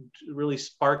 That really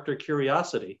sparked her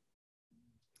curiosity.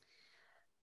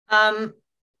 I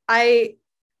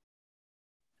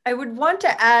would want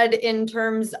to add, in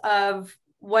terms of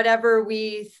whatever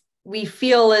we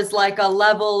feel is like a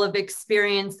level of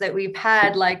experience that we've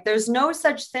had, like there's no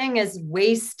such thing as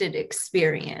wasted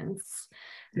experience.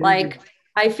 Mm-hmm. Like,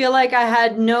 I feel like I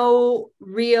had no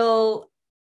real,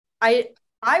 I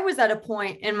was at a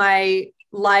point in my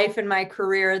life and my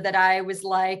career that I was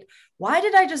like, why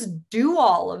did I just do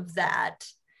all of that?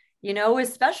 You know,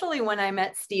 especially when I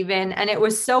met Stephen. And it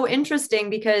was so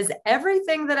interesting because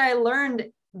everything that I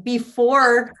learned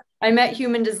before I met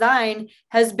human design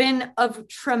has been of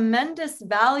tremendous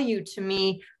value to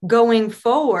me going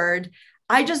forward.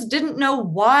 I just didn't know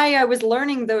why I was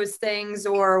learning those things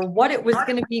or what it was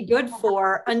going to be good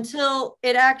for until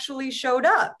it actually showed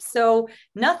up. So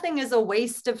nothing is a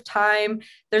waste of time.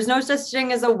 There's no such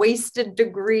thing as a wasted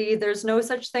degree. There's no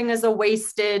such thing as a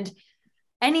wasted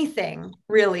anything,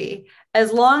 really.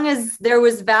 As long as there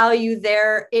was value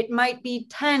there, it might be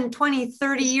 10, 20,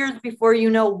 30 years before you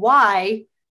know why,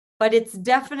 but it's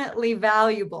definitely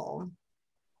valuable.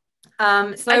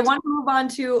 So I want to move on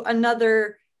to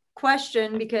another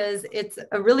question because it's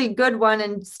a really good one.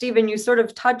 And Stephen, you sort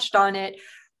of touched on it.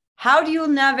 How do you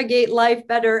navigate life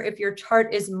better if your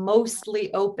chart is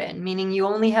mostly open, meaning you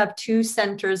only have 2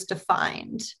 centers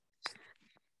defined?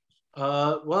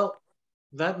 Well,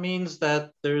 that means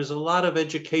that there's a lot of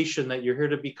education that you're here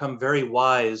to become very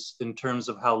wise in terms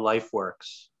of how life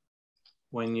works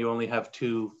when you only have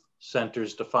 2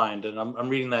 centers defined. And I'm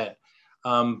reading that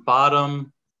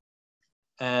bottom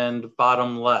and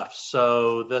bottom left.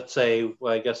 So that's I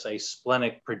guess a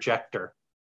splenic projector.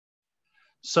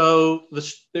 So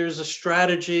there's a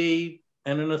strategy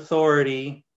and an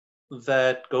authority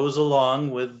that goes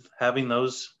along with having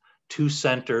those 2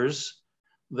 centers.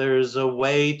 There's a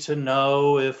way to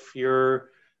know if you're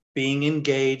being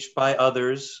engaged by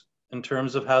others in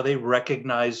terms of how they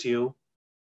recognize you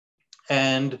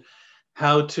and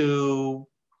how to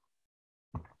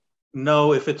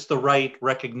know if it's the right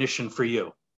recognition for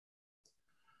you.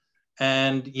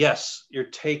 And yes, you're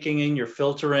taking in, you're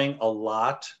filtering a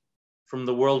lot from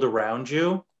the world around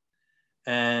you.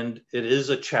 And it is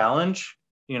a challenge.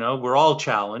 You know, we're all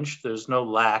challenged. There's no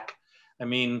lack. I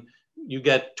mean, you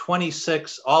get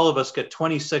 26, all of us get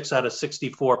 26 out of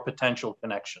 64 potential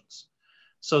connections.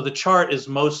 So the chart is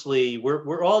mostly,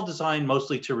 we're all designed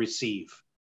mostly to receive.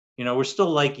 You know, we're still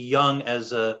like young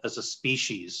as a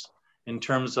species in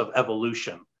terms of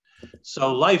evolution.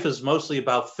 So life is mostly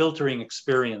about filtering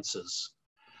experiences.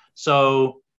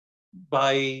 So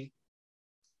by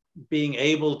being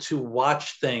able to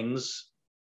watch things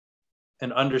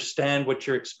and understand what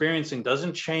you're experiencing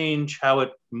doesn't change how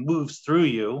it moves through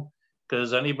you,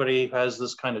 because anybody who has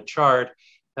this kind of chart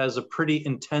has a pretty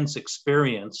intense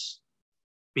experience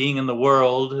being in the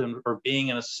world or being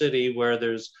in a city where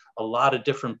there's a lot of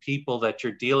different people that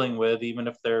you're dealing with, even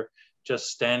if they're just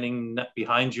standing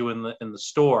behind you in the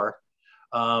store.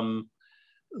 But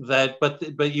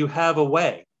you have a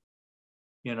way,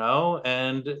 you know,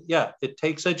 and yeah, it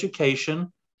takes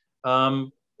education.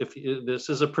 This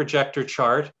is a projector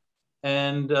chart,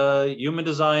 and human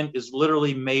design is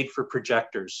literally made for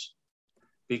projectors,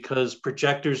 because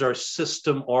projectors are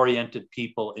system-oriented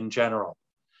people in general.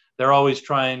 They're always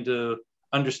trying to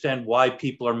understand why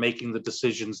people are making the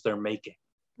decisions they're making.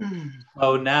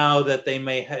 So now that they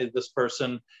may have, this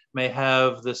person may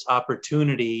have this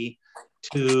opportunity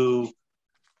to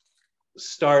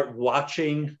start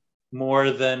watching more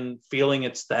than feeling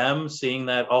it's them, seeing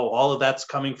that, oh, all of that's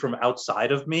coming from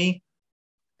outside of me.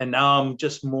 And now I'm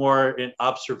just more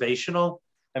observational.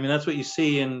 I mean, that's what you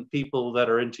see in people that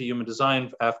are into human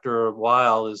design after a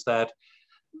while, is that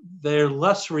they're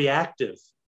less reactive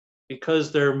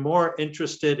because they're more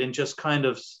interested in just kind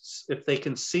of, if they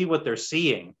can see what they're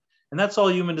seeing. And that's all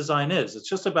human design is. It's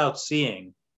just about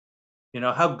seeing. You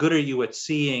know, how good are you at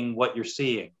seeing what you're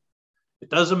seeing? It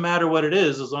doesn't matter what it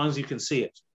is, as long as you can see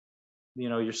it. You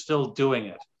know, you're still doing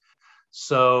it.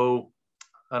 So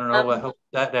I don't know. I hope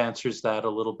that answers that a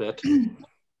little bit.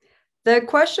 The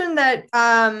question that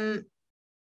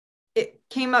it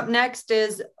came up next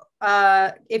is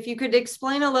if you could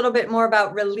explain a little bit more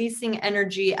about releasing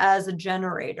energy as a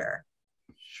generator.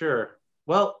 Sure.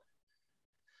 Well,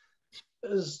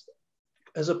 as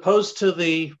opposed to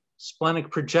the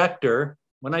splenic projector,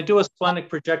 when I do a splenic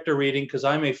projector reading, because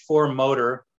I'm a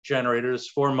 4-motor generator, there's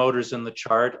 4 motors in the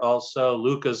chart. Also,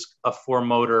 Luca's a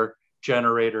 4-motor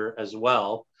generator as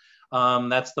well.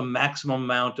 That's the maximum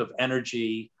amount of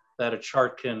energy that a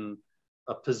chart can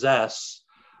possess.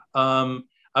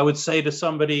 I would say to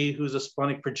somebody who's a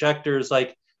splenic projector is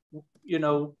like, you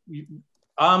know,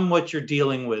 I'm what you're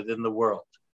dealing with in the world.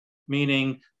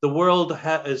 Meaning the world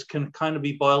can kind of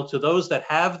be boiled to those that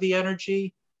have the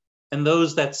energy and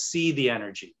those that see the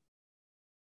energy.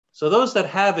 So those that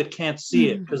have it can't see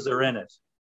it because they're in it.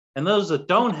 And those that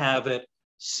don't have it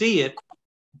see it,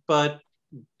 but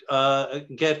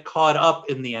get caught up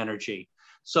in the energy.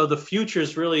 So the future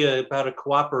is really about a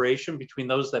cooperation between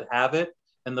those that have it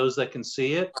and those that can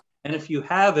see it. And if you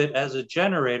have it as a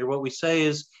generator, what we say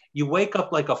is you wake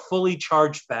up like a fully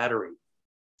charged battery,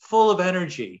 full of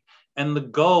energy. And the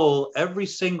goal every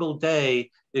single day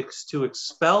is to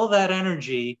expel that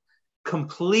energy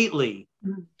completely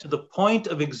to the point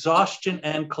of exhaustion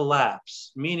and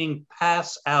collapse, meaning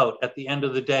pass out at the end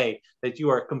of the day, that you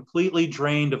are completely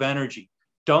drained of energy.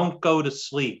 Don't go to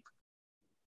sleep.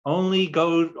 Only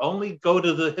go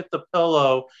to hit the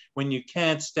pillow when you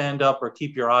can't stand up or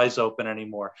keep your eyes open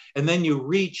anymore. And then you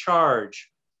recharge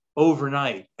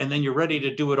overnight, and then you're ready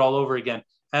to do it all over again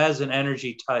as an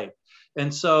energy type.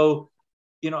 And so,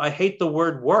 you know, I hate the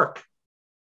word work.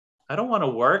 I don't want to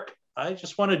work. I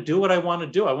just want to do what I want to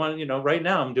do. I want to, you know, right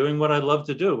now I'm doing what I love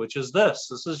to do, which is this.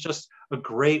 This is just a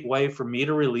great way for me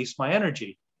to release my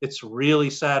energy. It's really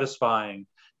satisfying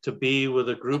to be with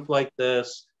a group like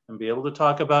this and be able to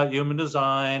talk about human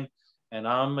design. And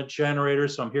I'm a generator,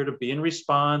 so I'm here to be in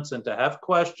response and to have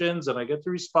questions, and I get to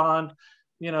respond.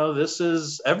 You know, this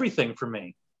is everything for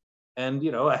me. And,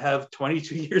 you know, I have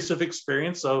 22 years of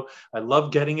experience, so I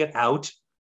love getting it out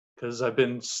because I've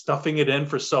been stuffing it in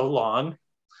for so long.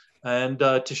 And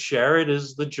to share it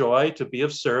is the joy, to be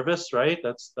of service, right?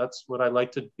 That's what I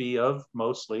like to be of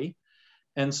mostly.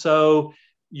 And so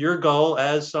your goal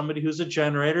as somebody who's a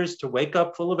generator is to wake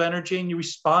up full of energy, and you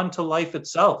respond to life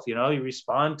itself. You know, you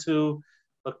respond to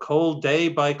a cold day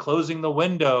by closing the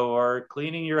window or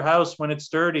cleaning your house when it's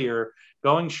dirty or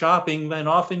going shopping. And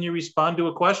often you respond to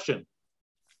a question,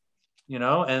 you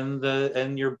know,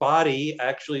 and your body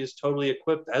actually is totally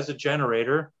equipped as a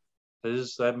generator.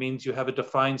 That means you have a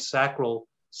defined sacral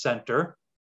center.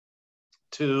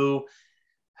 to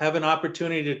have an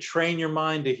opportunity to train your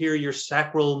mind to hear your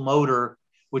sacral motor,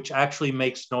 which actually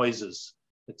makes noises.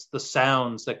 It's the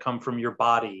sounds that come from your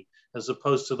body as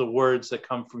opposed to the words that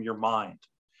come from your mind.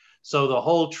 So the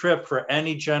whole trip for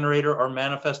any generator or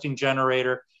manifesting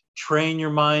generator, train your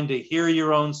mind to hear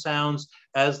your own sounds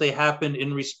as they happen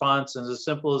in response. And as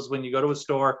simple as when you go to a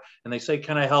store and they say,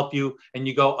 "Can I help you?" And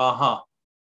you go, "Uh-huh."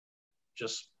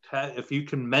 Just if you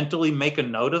can mentally make a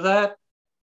note of that,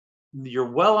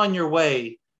 you're well on your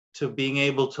way to being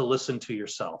able to listen to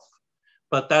yourself.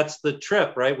 But that's the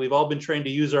trip, right? We've all been trained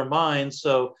to use our minds.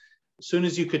 So as soon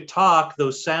as you could talk,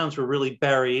 those sounds were really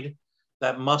buried.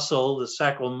 That muscle, the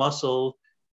sacral muscle,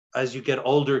 as you get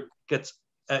older, gets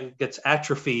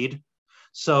atrophied.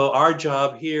 So our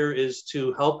job here is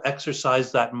to help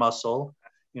exercise that muscle.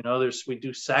 You know, we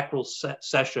do sacral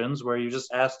sessions where you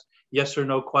just ask yes or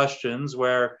no questions,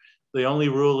 where the only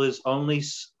rule is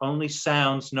only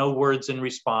sounds, no words in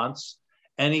response,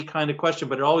 any kind of question,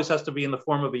 but it always has to be in the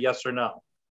form of a yes or no,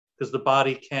 because the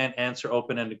body can't answer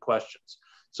open-ended questions.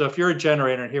 So if you're a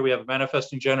generator, and here we have a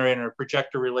manifesting generator and a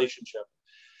projector relationship.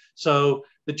 So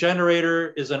the generator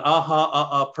is an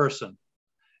person,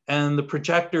 and the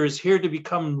projector is here to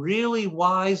become really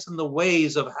wise in the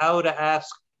ways of how to ask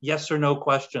yes or no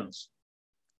questions.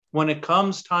 When it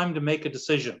comes time to make a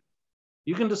decision,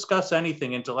 you can discuss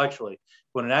anything intellectually.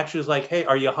 When it actually is like, "Hey,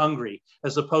 are you hungry?"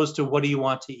 as opposed to, "What do you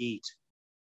want to eat?"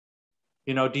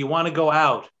 You know, do you want to go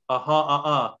out?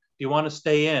 Do you want to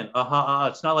stay in?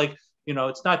 It's not like, you know,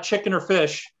 it's not chicken or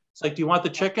fish. It's like, do you want the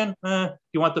chicken? Do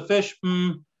you want the fish?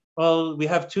 Well, we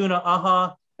have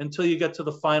tuna, until you get to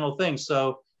the final thing.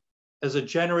 So as a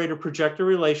generator projector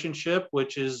relationship,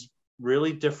 which is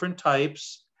really different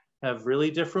types, have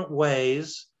really different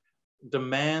ways,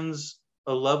 demands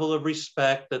a level of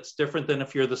respect that's different than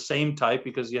if you're the same type,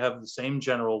 because you have the same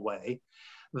general way,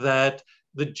 that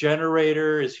the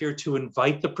generator is here to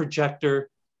invite the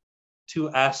projector to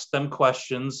ask them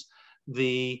questions.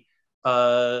 The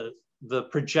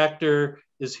projector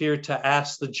is here to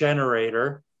ask the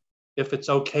generator if it's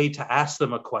okay to ask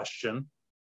them a question.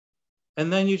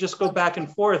 And then you just go back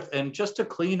and forth. And just to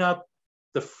clean up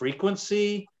the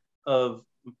frequency of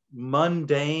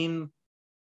mundane,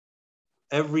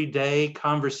 everyday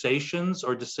conversations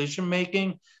or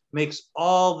decision-making makes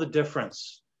all the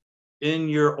difference in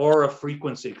your aura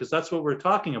frequency, because that's what we're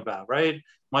talking about, right?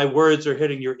 My words are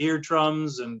hitting your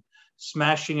eardrums and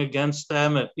smashing against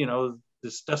them at, you know,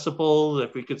 this decibel,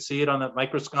 if we could see it on that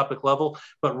microscopic level.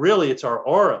 But really, it's our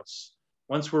auras.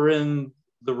 Once we're in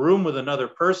the room with another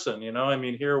person, you know, I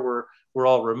mean, here we're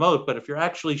all remote, but if you're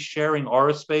actually sharing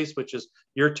aura space, which is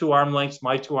your 2 arm lengths,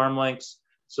 my 2 arm lengths,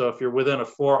 so if you're within a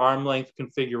 4 arm length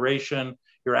configuration,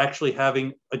 you're actually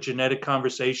having a genetic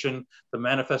conversation. The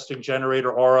manifesting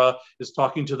generator aura is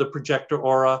talking to the projector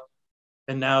aura.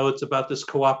 And now it's about this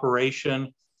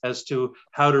cooperation as to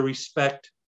how to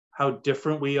respect how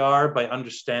different we are by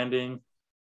understanding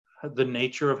the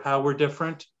nature of how we're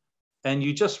different. And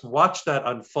you just watch that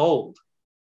unfold,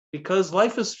 because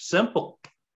life is simple.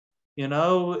 You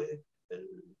know,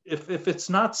 if it's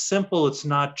not simple, it's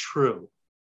not true.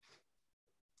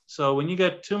 So when you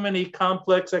get too many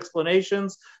complex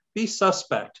explanations, be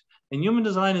suspect. And human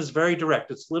design is very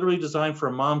direct. It's literally designed for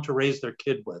a mom to raise their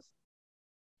kid with.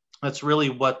 That's really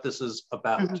what this is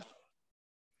about. Mm-hmm.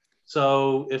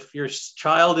 So if your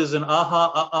child is an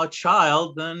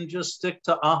child, then just stick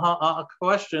to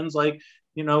questions, like,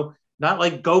 you know, not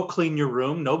like go clean your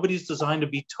room. Nobody's designed to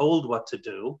be told what to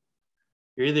do.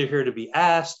 You're either here to be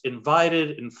asked,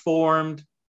 invited, informed.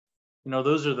 You know,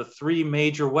 those are the 3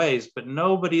 major ways, but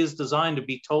nobody is designed to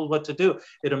be told what to do.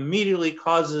 It immediately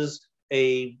causes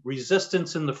a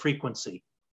resistance in the frequency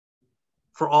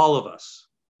for all of us.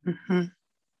 I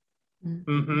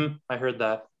heard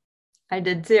that. I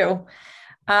did too.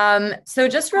 So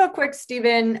just real quick,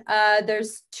 Stephen,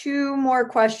 there's 2 more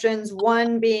questions.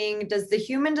 One being, does the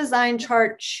human design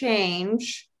chart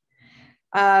change?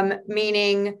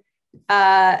 Meaning,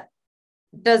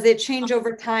 does it change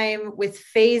over time with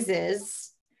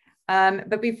phases?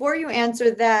 But before you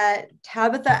answer that,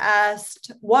 Tabitha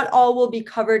asked, what all will be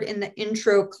covered in the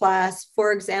intro class?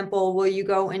 For example, will you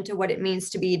go into what it means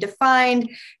to be defined,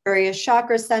 various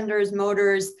chakra centers,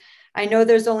 motors? I know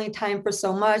there's only time for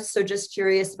so much, so just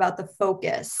curious about the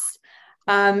focus.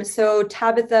 So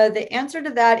Tabitha, the answer to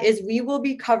that is we will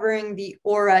be covering the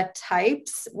aura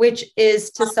types, which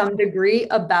is to some degree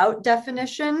about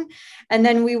definition. And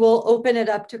then we will open it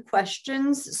up to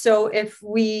questions. So if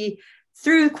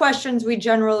through questions, we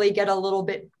generally get a little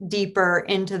bit deeper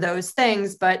into those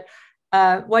things, but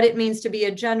what it means to be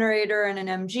a generator and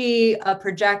an MG, a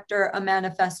projector, a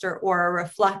manifestor, or a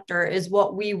reflector is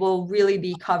what we will really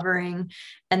be covering.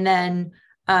 And then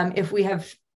if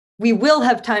we will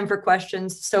have time for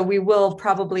questions, so we will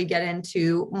probably get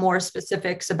into more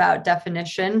specifics about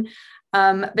definition.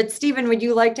 But Stephen, would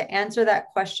you like to answer that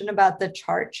question about the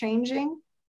chart changing?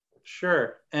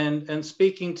 Sure. And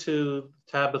speaking to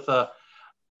Tabitha,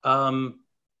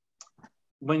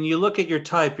 when you look at your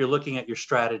type, you're looking at your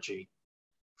strategy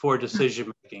for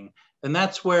decision making. And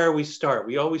that's where we start.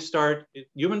 We always start,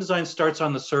 human design starts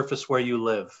on the surface where you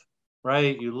live,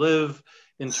 right? You live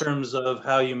in terms of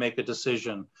how you make a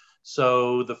decision.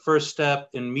 So the first step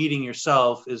in meeting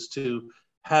yourself is to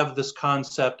have this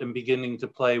concept and beginning to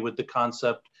play with the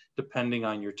concept depending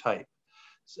on your type.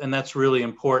 And that's really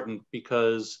important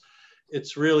because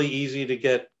it's really easy to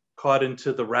get caught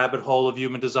into the rabbit hole of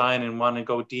human design and want to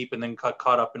go deep and then got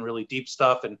caught up in really deep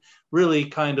stuff and really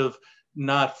kind of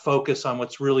not focus on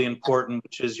what's really important,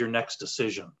 which is your next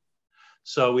decision.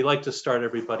 So we like to start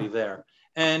everybody there.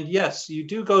 And yes, you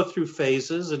do go through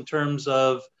phases in terms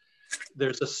of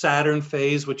there's a Saturn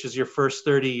phase, which is your first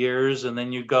 30 years. And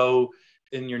then you go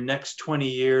in your next 20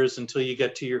 years until you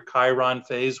get to your Chiron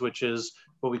phase, which is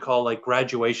what we call like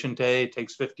graduation day. It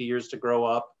takes 50 years to grow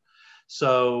up.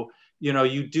 So, you know,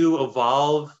 you do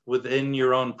evolve within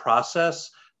your own process,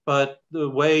 but the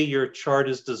way your chart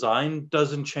is designed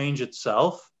doesn't change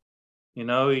itself. You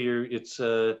know, it's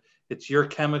your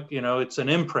chemical, you know, it's an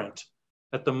imprint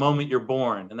at the moment you're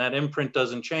born, and that imprint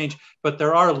doesn't change. But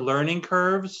there are learning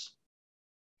curves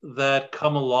that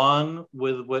come along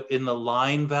with what in the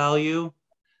line value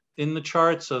in the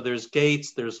chart. So there's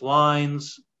gates, there's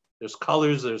lines, there's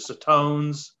colors, there's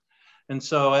tones. And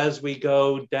so as we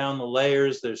go down the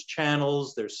layers, there's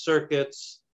channels, there's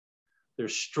circuits,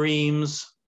 there's streams.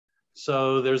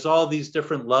 So there's all these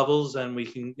different levels, and we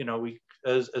can, you know, we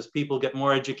as people get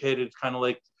more educated, it's kind of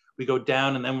like we go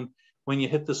down, and then when you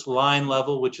hit this line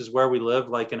level, which is where we live,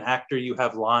 like an actor, you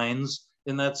have lines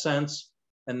in that sense.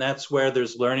 And that's where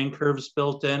there's learning curves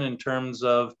built in terms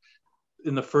of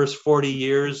in the first 40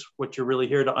 years, what you're really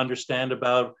here to understand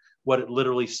about what it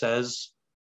literally says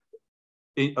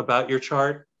about your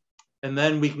chart. And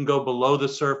then we can go below the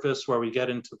surface where we get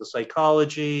into the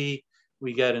psychology,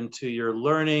 we get into your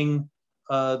learning,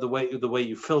 the way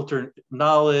you filter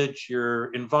knowledge,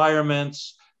 your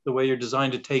environments, the way you're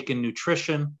designed to take in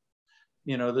nutrition.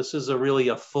 You know, this is really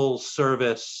a full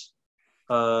service.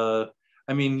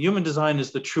 I mean, human design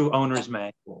is the true owner's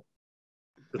manual.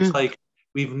 It's like,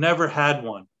 we've never had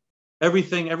one.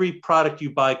 Every product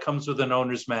you buy comes with an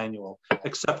owner's manual,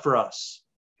 except for us.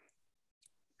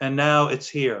 And now it's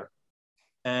here.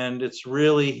 And it's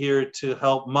really here to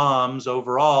help moms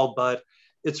overall, but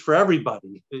it's for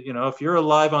everybody. You know, if you're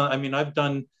alive on, I mean, I've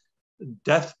done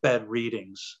deathbed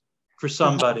readings for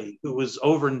somebody who was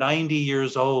over 90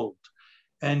 years old,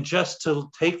 and just to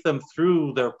take them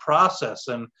through their process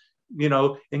and, you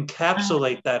know,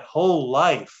 encapsulate that whole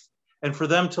life, and for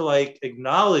them to like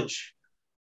acknowledge,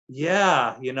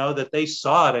 yeah, you know, that they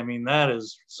saw it. I mean, that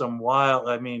is some wild,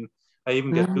 I mean, I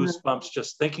even get goosebumps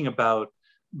just thinking about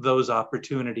those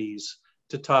opportunities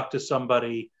to talk to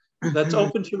somebody that's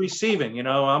open to receiving. You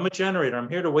know, I'm a generator, I'm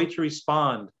here to wait to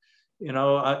respond. You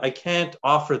know, I can't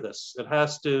offer this.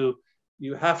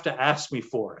 You have to ask me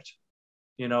for it.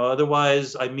 You know,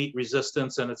 otherwise I meet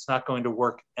resistance and it's not going to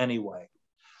work anyway.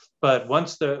 But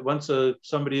once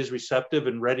somebody is receptive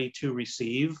and ready to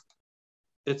receive,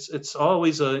 it's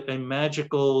always a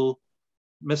magical,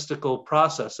 mystical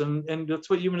process. And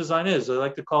that's what human design is. I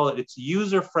like to call it, it's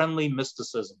user-friendly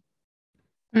mysticism.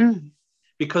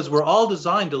 Because we're all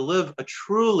designed to live a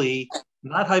truly,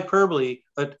 not hyperbole,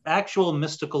 an actual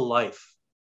mystical life.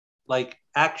 Like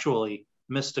actually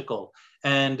mystical.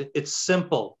 And it's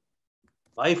simple.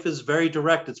 Life is very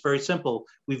direct. It's very simple.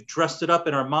 We've dressed it up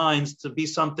in our minds to be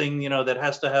something, you know, that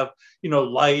has to have, you know,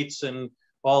 lights and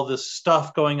all this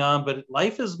stuff going on, but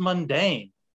life is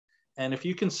mundane. And if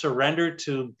you can surrender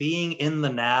to being in the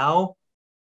now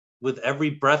with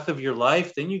every breath of your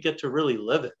life, then you get to really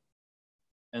live it.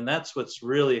 And that's what's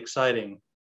really exciting,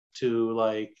 to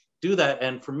like do that.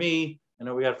 And for me, I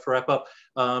know we got to wrap up,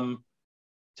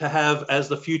 to have, as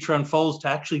the future unfolds, to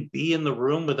actually be in the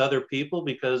room with other people,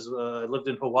 because I lived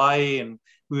in Hawaii and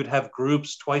we would have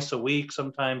groups twice a week,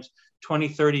 sometimes 20,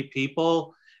 30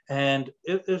 people. And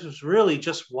it was really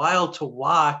just wild to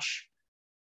watch,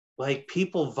 like,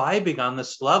 people vibing on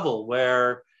this level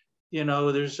where, you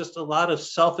know, there's just a lot of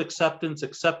self-acceptance,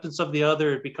 acceptance of the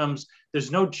other. It becomes, there's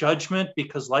no judgment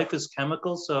because life is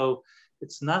chemical. So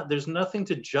it's not, there's nothing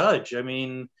to judge. I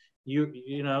mean,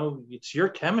 you know, it's your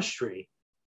chemistry.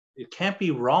 It can't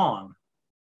be wrong.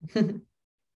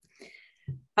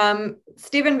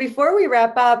 Stephen, before we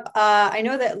wrap up, I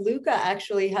know that Luca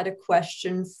actually had a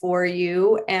question for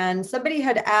you, and somebody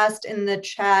had asked in the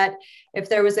chat if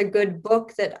there was a good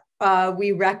book that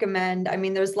we recommend. I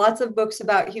mean, there's lots of books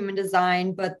about human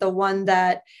design, but the one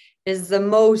that is the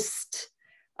most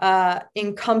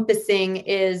encompassing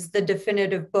is the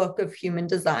definitive book of human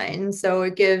design. So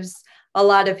it gives a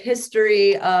lot of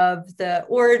history of the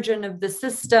origin of the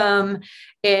system.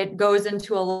 It goes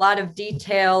into a lot of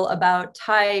detail about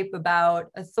type, about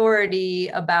authority,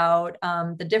 about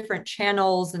the different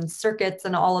channels and circuits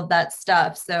and all of that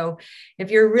stuff. So if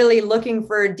you're really looking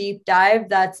for a deep dive,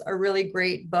 that's a really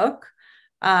great book.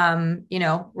 You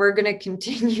know, we're going to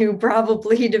continue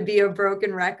probably to be a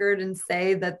broken record and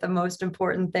say that the most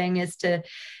important thing is to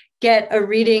get a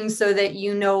reading so that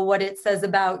you know what it says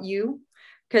about you,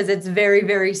 because it's very,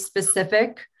 very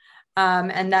specific.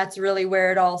 And that's really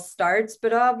where it all starts.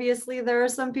 But obviously, there are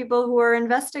some people who are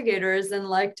investigators and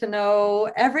like to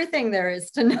know everything there is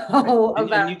to know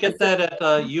about. And you get that at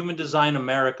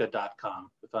humandesignamerica.com,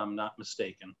 if I'm not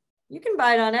mistaken. You can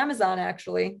buy it on Amazon,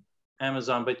 actually.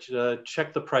 Amazon, but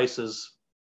check the prices.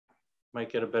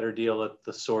 Might get a better deal at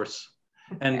the source.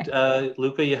 Okay. And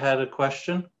Luca, you had a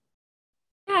question?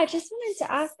 Yeah, I just wanted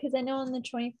to ask, because I know on the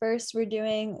 21st we're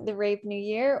doing the Rave New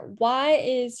Year. Why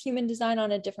is human design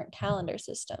on a different calendar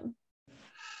system?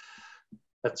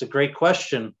 That's a great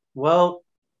question. Well,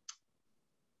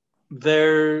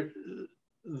 the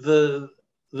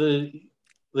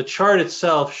chart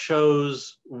itself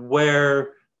shows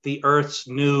where the Earth's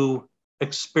new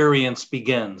experience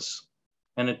begins,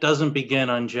 and it doesn't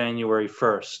begin on January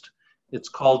 1st. It's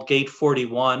called Gate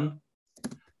 41.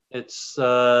 It's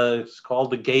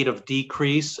called the Gate of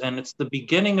Decrease, and it's the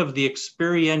beginning of the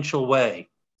experiential way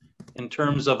in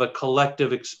terms of a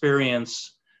collective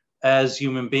experience as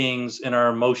human beings in our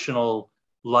emotional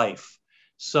life.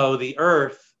 So the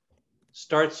Earth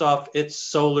starts off its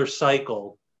solar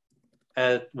cycle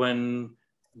when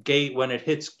it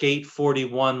hits Gate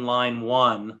 41, line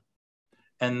 1,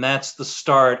 and that's the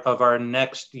start of our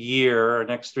next year, our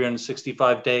next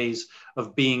 365 days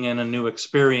of being in a new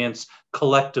experience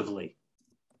collectively.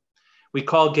 We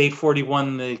call Gate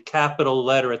 41 the capital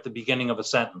letter at the beginning of a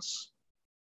sentence.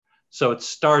 So it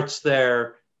starts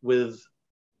there with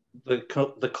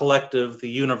the collective, the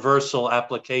universal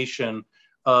application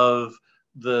of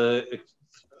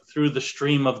through the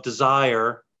stream of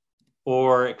desire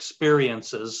or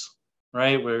experiences,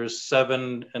 right? There's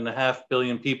 7.5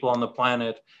 billion people on the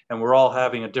planet, and we're all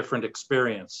having a different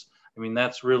experience. I mean,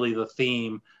 that's really the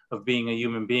theme of being a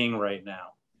human being right now.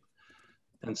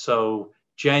 And so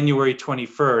January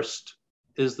 21st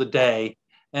is the day.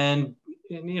 And,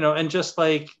 you know, and just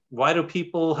like, why do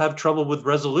people have trouble with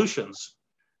resolutions?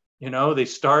 You know, they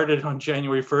started on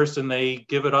January 1st and they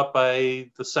give it up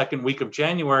by the second week of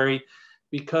January,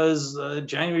 because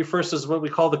January 1st is what we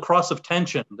call the cross of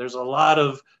tension. There's a lot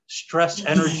of stress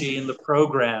energy in the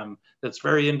program that's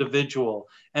very individual.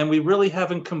 And we really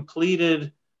haven't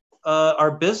completed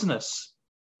our business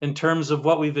in terms of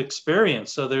what we've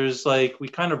experienced. So there's like, we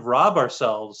kind of rob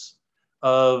ourselves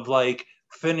of like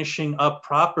finishing up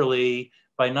properly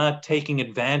by not taking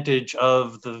advantage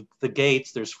of the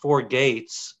gates. There's 4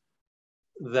 gates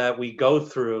that we go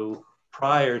through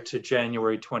prior to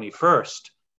January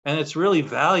 21st. And it's really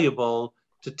valuable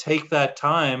to take that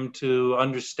time to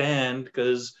understand,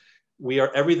 because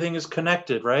everything is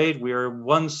connected, right? We are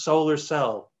one solar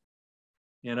cell.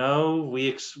 You know,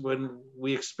 when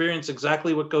we experience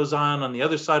exactly what goes on the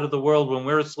other side of the world when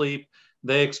we're asleep,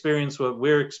 they experience what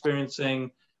we're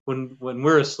experiencing when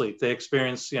we're asleep. They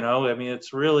experience, you know, I mean,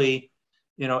 it's really,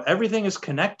 you know, everything is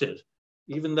connected,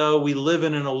 even though we live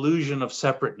in an illusion of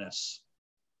separateness.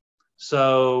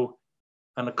 So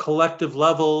on a collective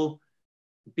level,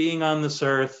 being on this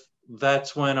earth,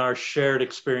 that's when our shared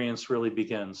experience really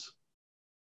begins.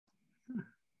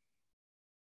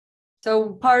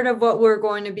 So part of what we're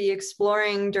going to be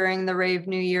exploring during the Rave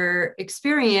New Year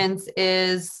experience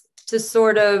is to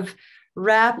sort of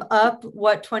wrap up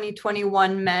what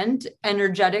 2021 meant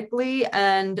energetically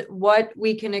and what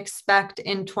we can expect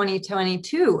in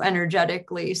 2022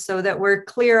 energetically, so that we're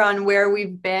clear on where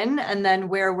we've been and then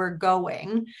where we're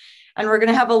going. And we're going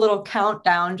to have a little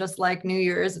countdown, just like New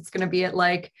Year's. It's going to be at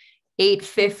like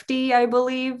 8:50, I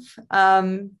believe,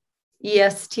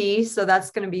 EST. So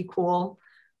that's going to be cool.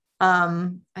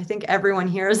 I think everyone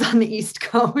here is on the East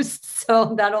Coast,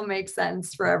 so that'll make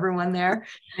sense for everyone there.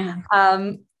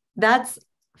 That's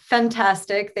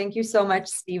fantastic. Thank you so much,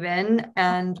 Stephen.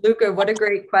 And Luca, what a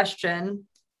great question.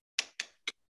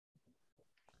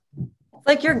 It's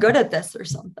like you're good at this or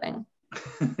something.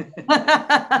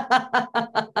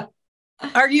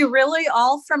 Are you really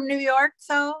all from New York,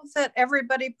 though, that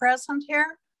everybody present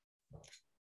here?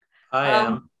 I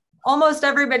am. Almost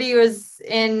everybody was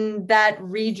in that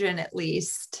region, at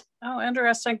least. Oh,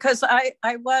 interesting. Because I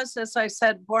was, as I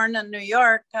said, born in New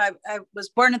York. I was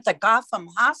born at the Gotham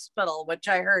Hospital, which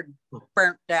I heard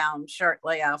burnt down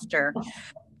shortly after.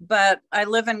 But I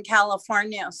live in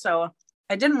California, so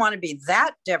I didn't want to be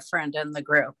that different in the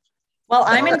group. Well,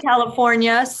 I'm in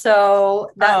California,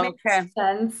 so that makes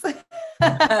sense.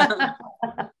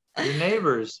 Your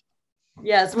neighbors.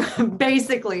 Yes,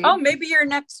 basically. Oh, maybe you're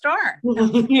next door.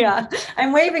 Yeah,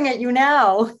 I'm waving at you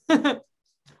now. All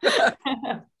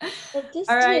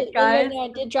right, guys. I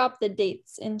did drop the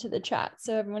dates into the chat,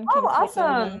 so everyone can click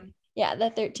on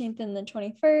the 13th and the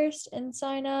 21st and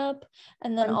sign up.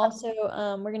 And then also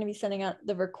we're going to be sending out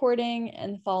the recording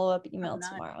and follow-up email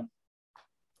tomorrow.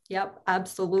 Yep,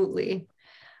 absolutely.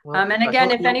 Well, and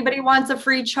again, if anybody wants a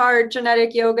free chart,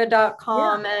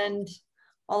 geneticyoga.com and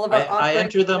all of our I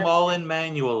enter them all in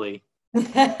manually.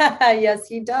 Yes,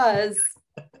 he does.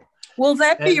 Will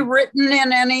that be written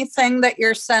in anything that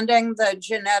you're sending, the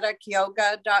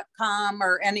geneticyoga.com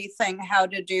or anything, how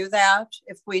to do that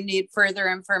if we need further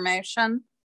information?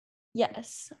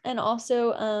 Yes. And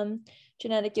also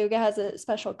Genetic Yoga has a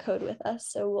special code with us,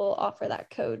 so we'll offer that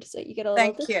code so you get a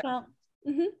little discount.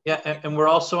 Yeah, and we're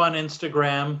also on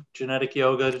Instagram, Genetic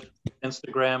Yoga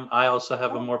Instagram. I also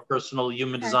have a more personal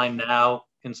Human Design Now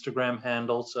Instagram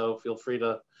handle, so feel free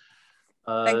to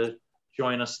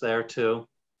join us there too.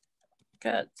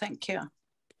 Good, thank you.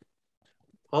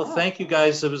 Well, thank you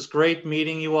guys. It was great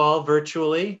meeting you all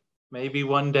virtually. Maybe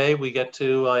one day we get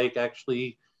to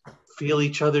actually feel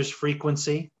each other's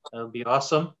frequency. That would be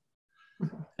awesome.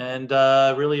 And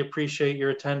really appreciate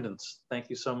your attendance. Thank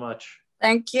you so much.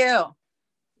 Thank you.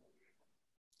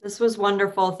 This was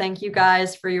wonderful. Thank you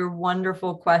guys for your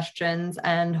wonderful questions.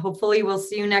 And hopefully we'll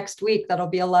see you next week. That'll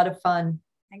be a lot of fun.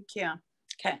 Thank you.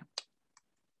 Okay.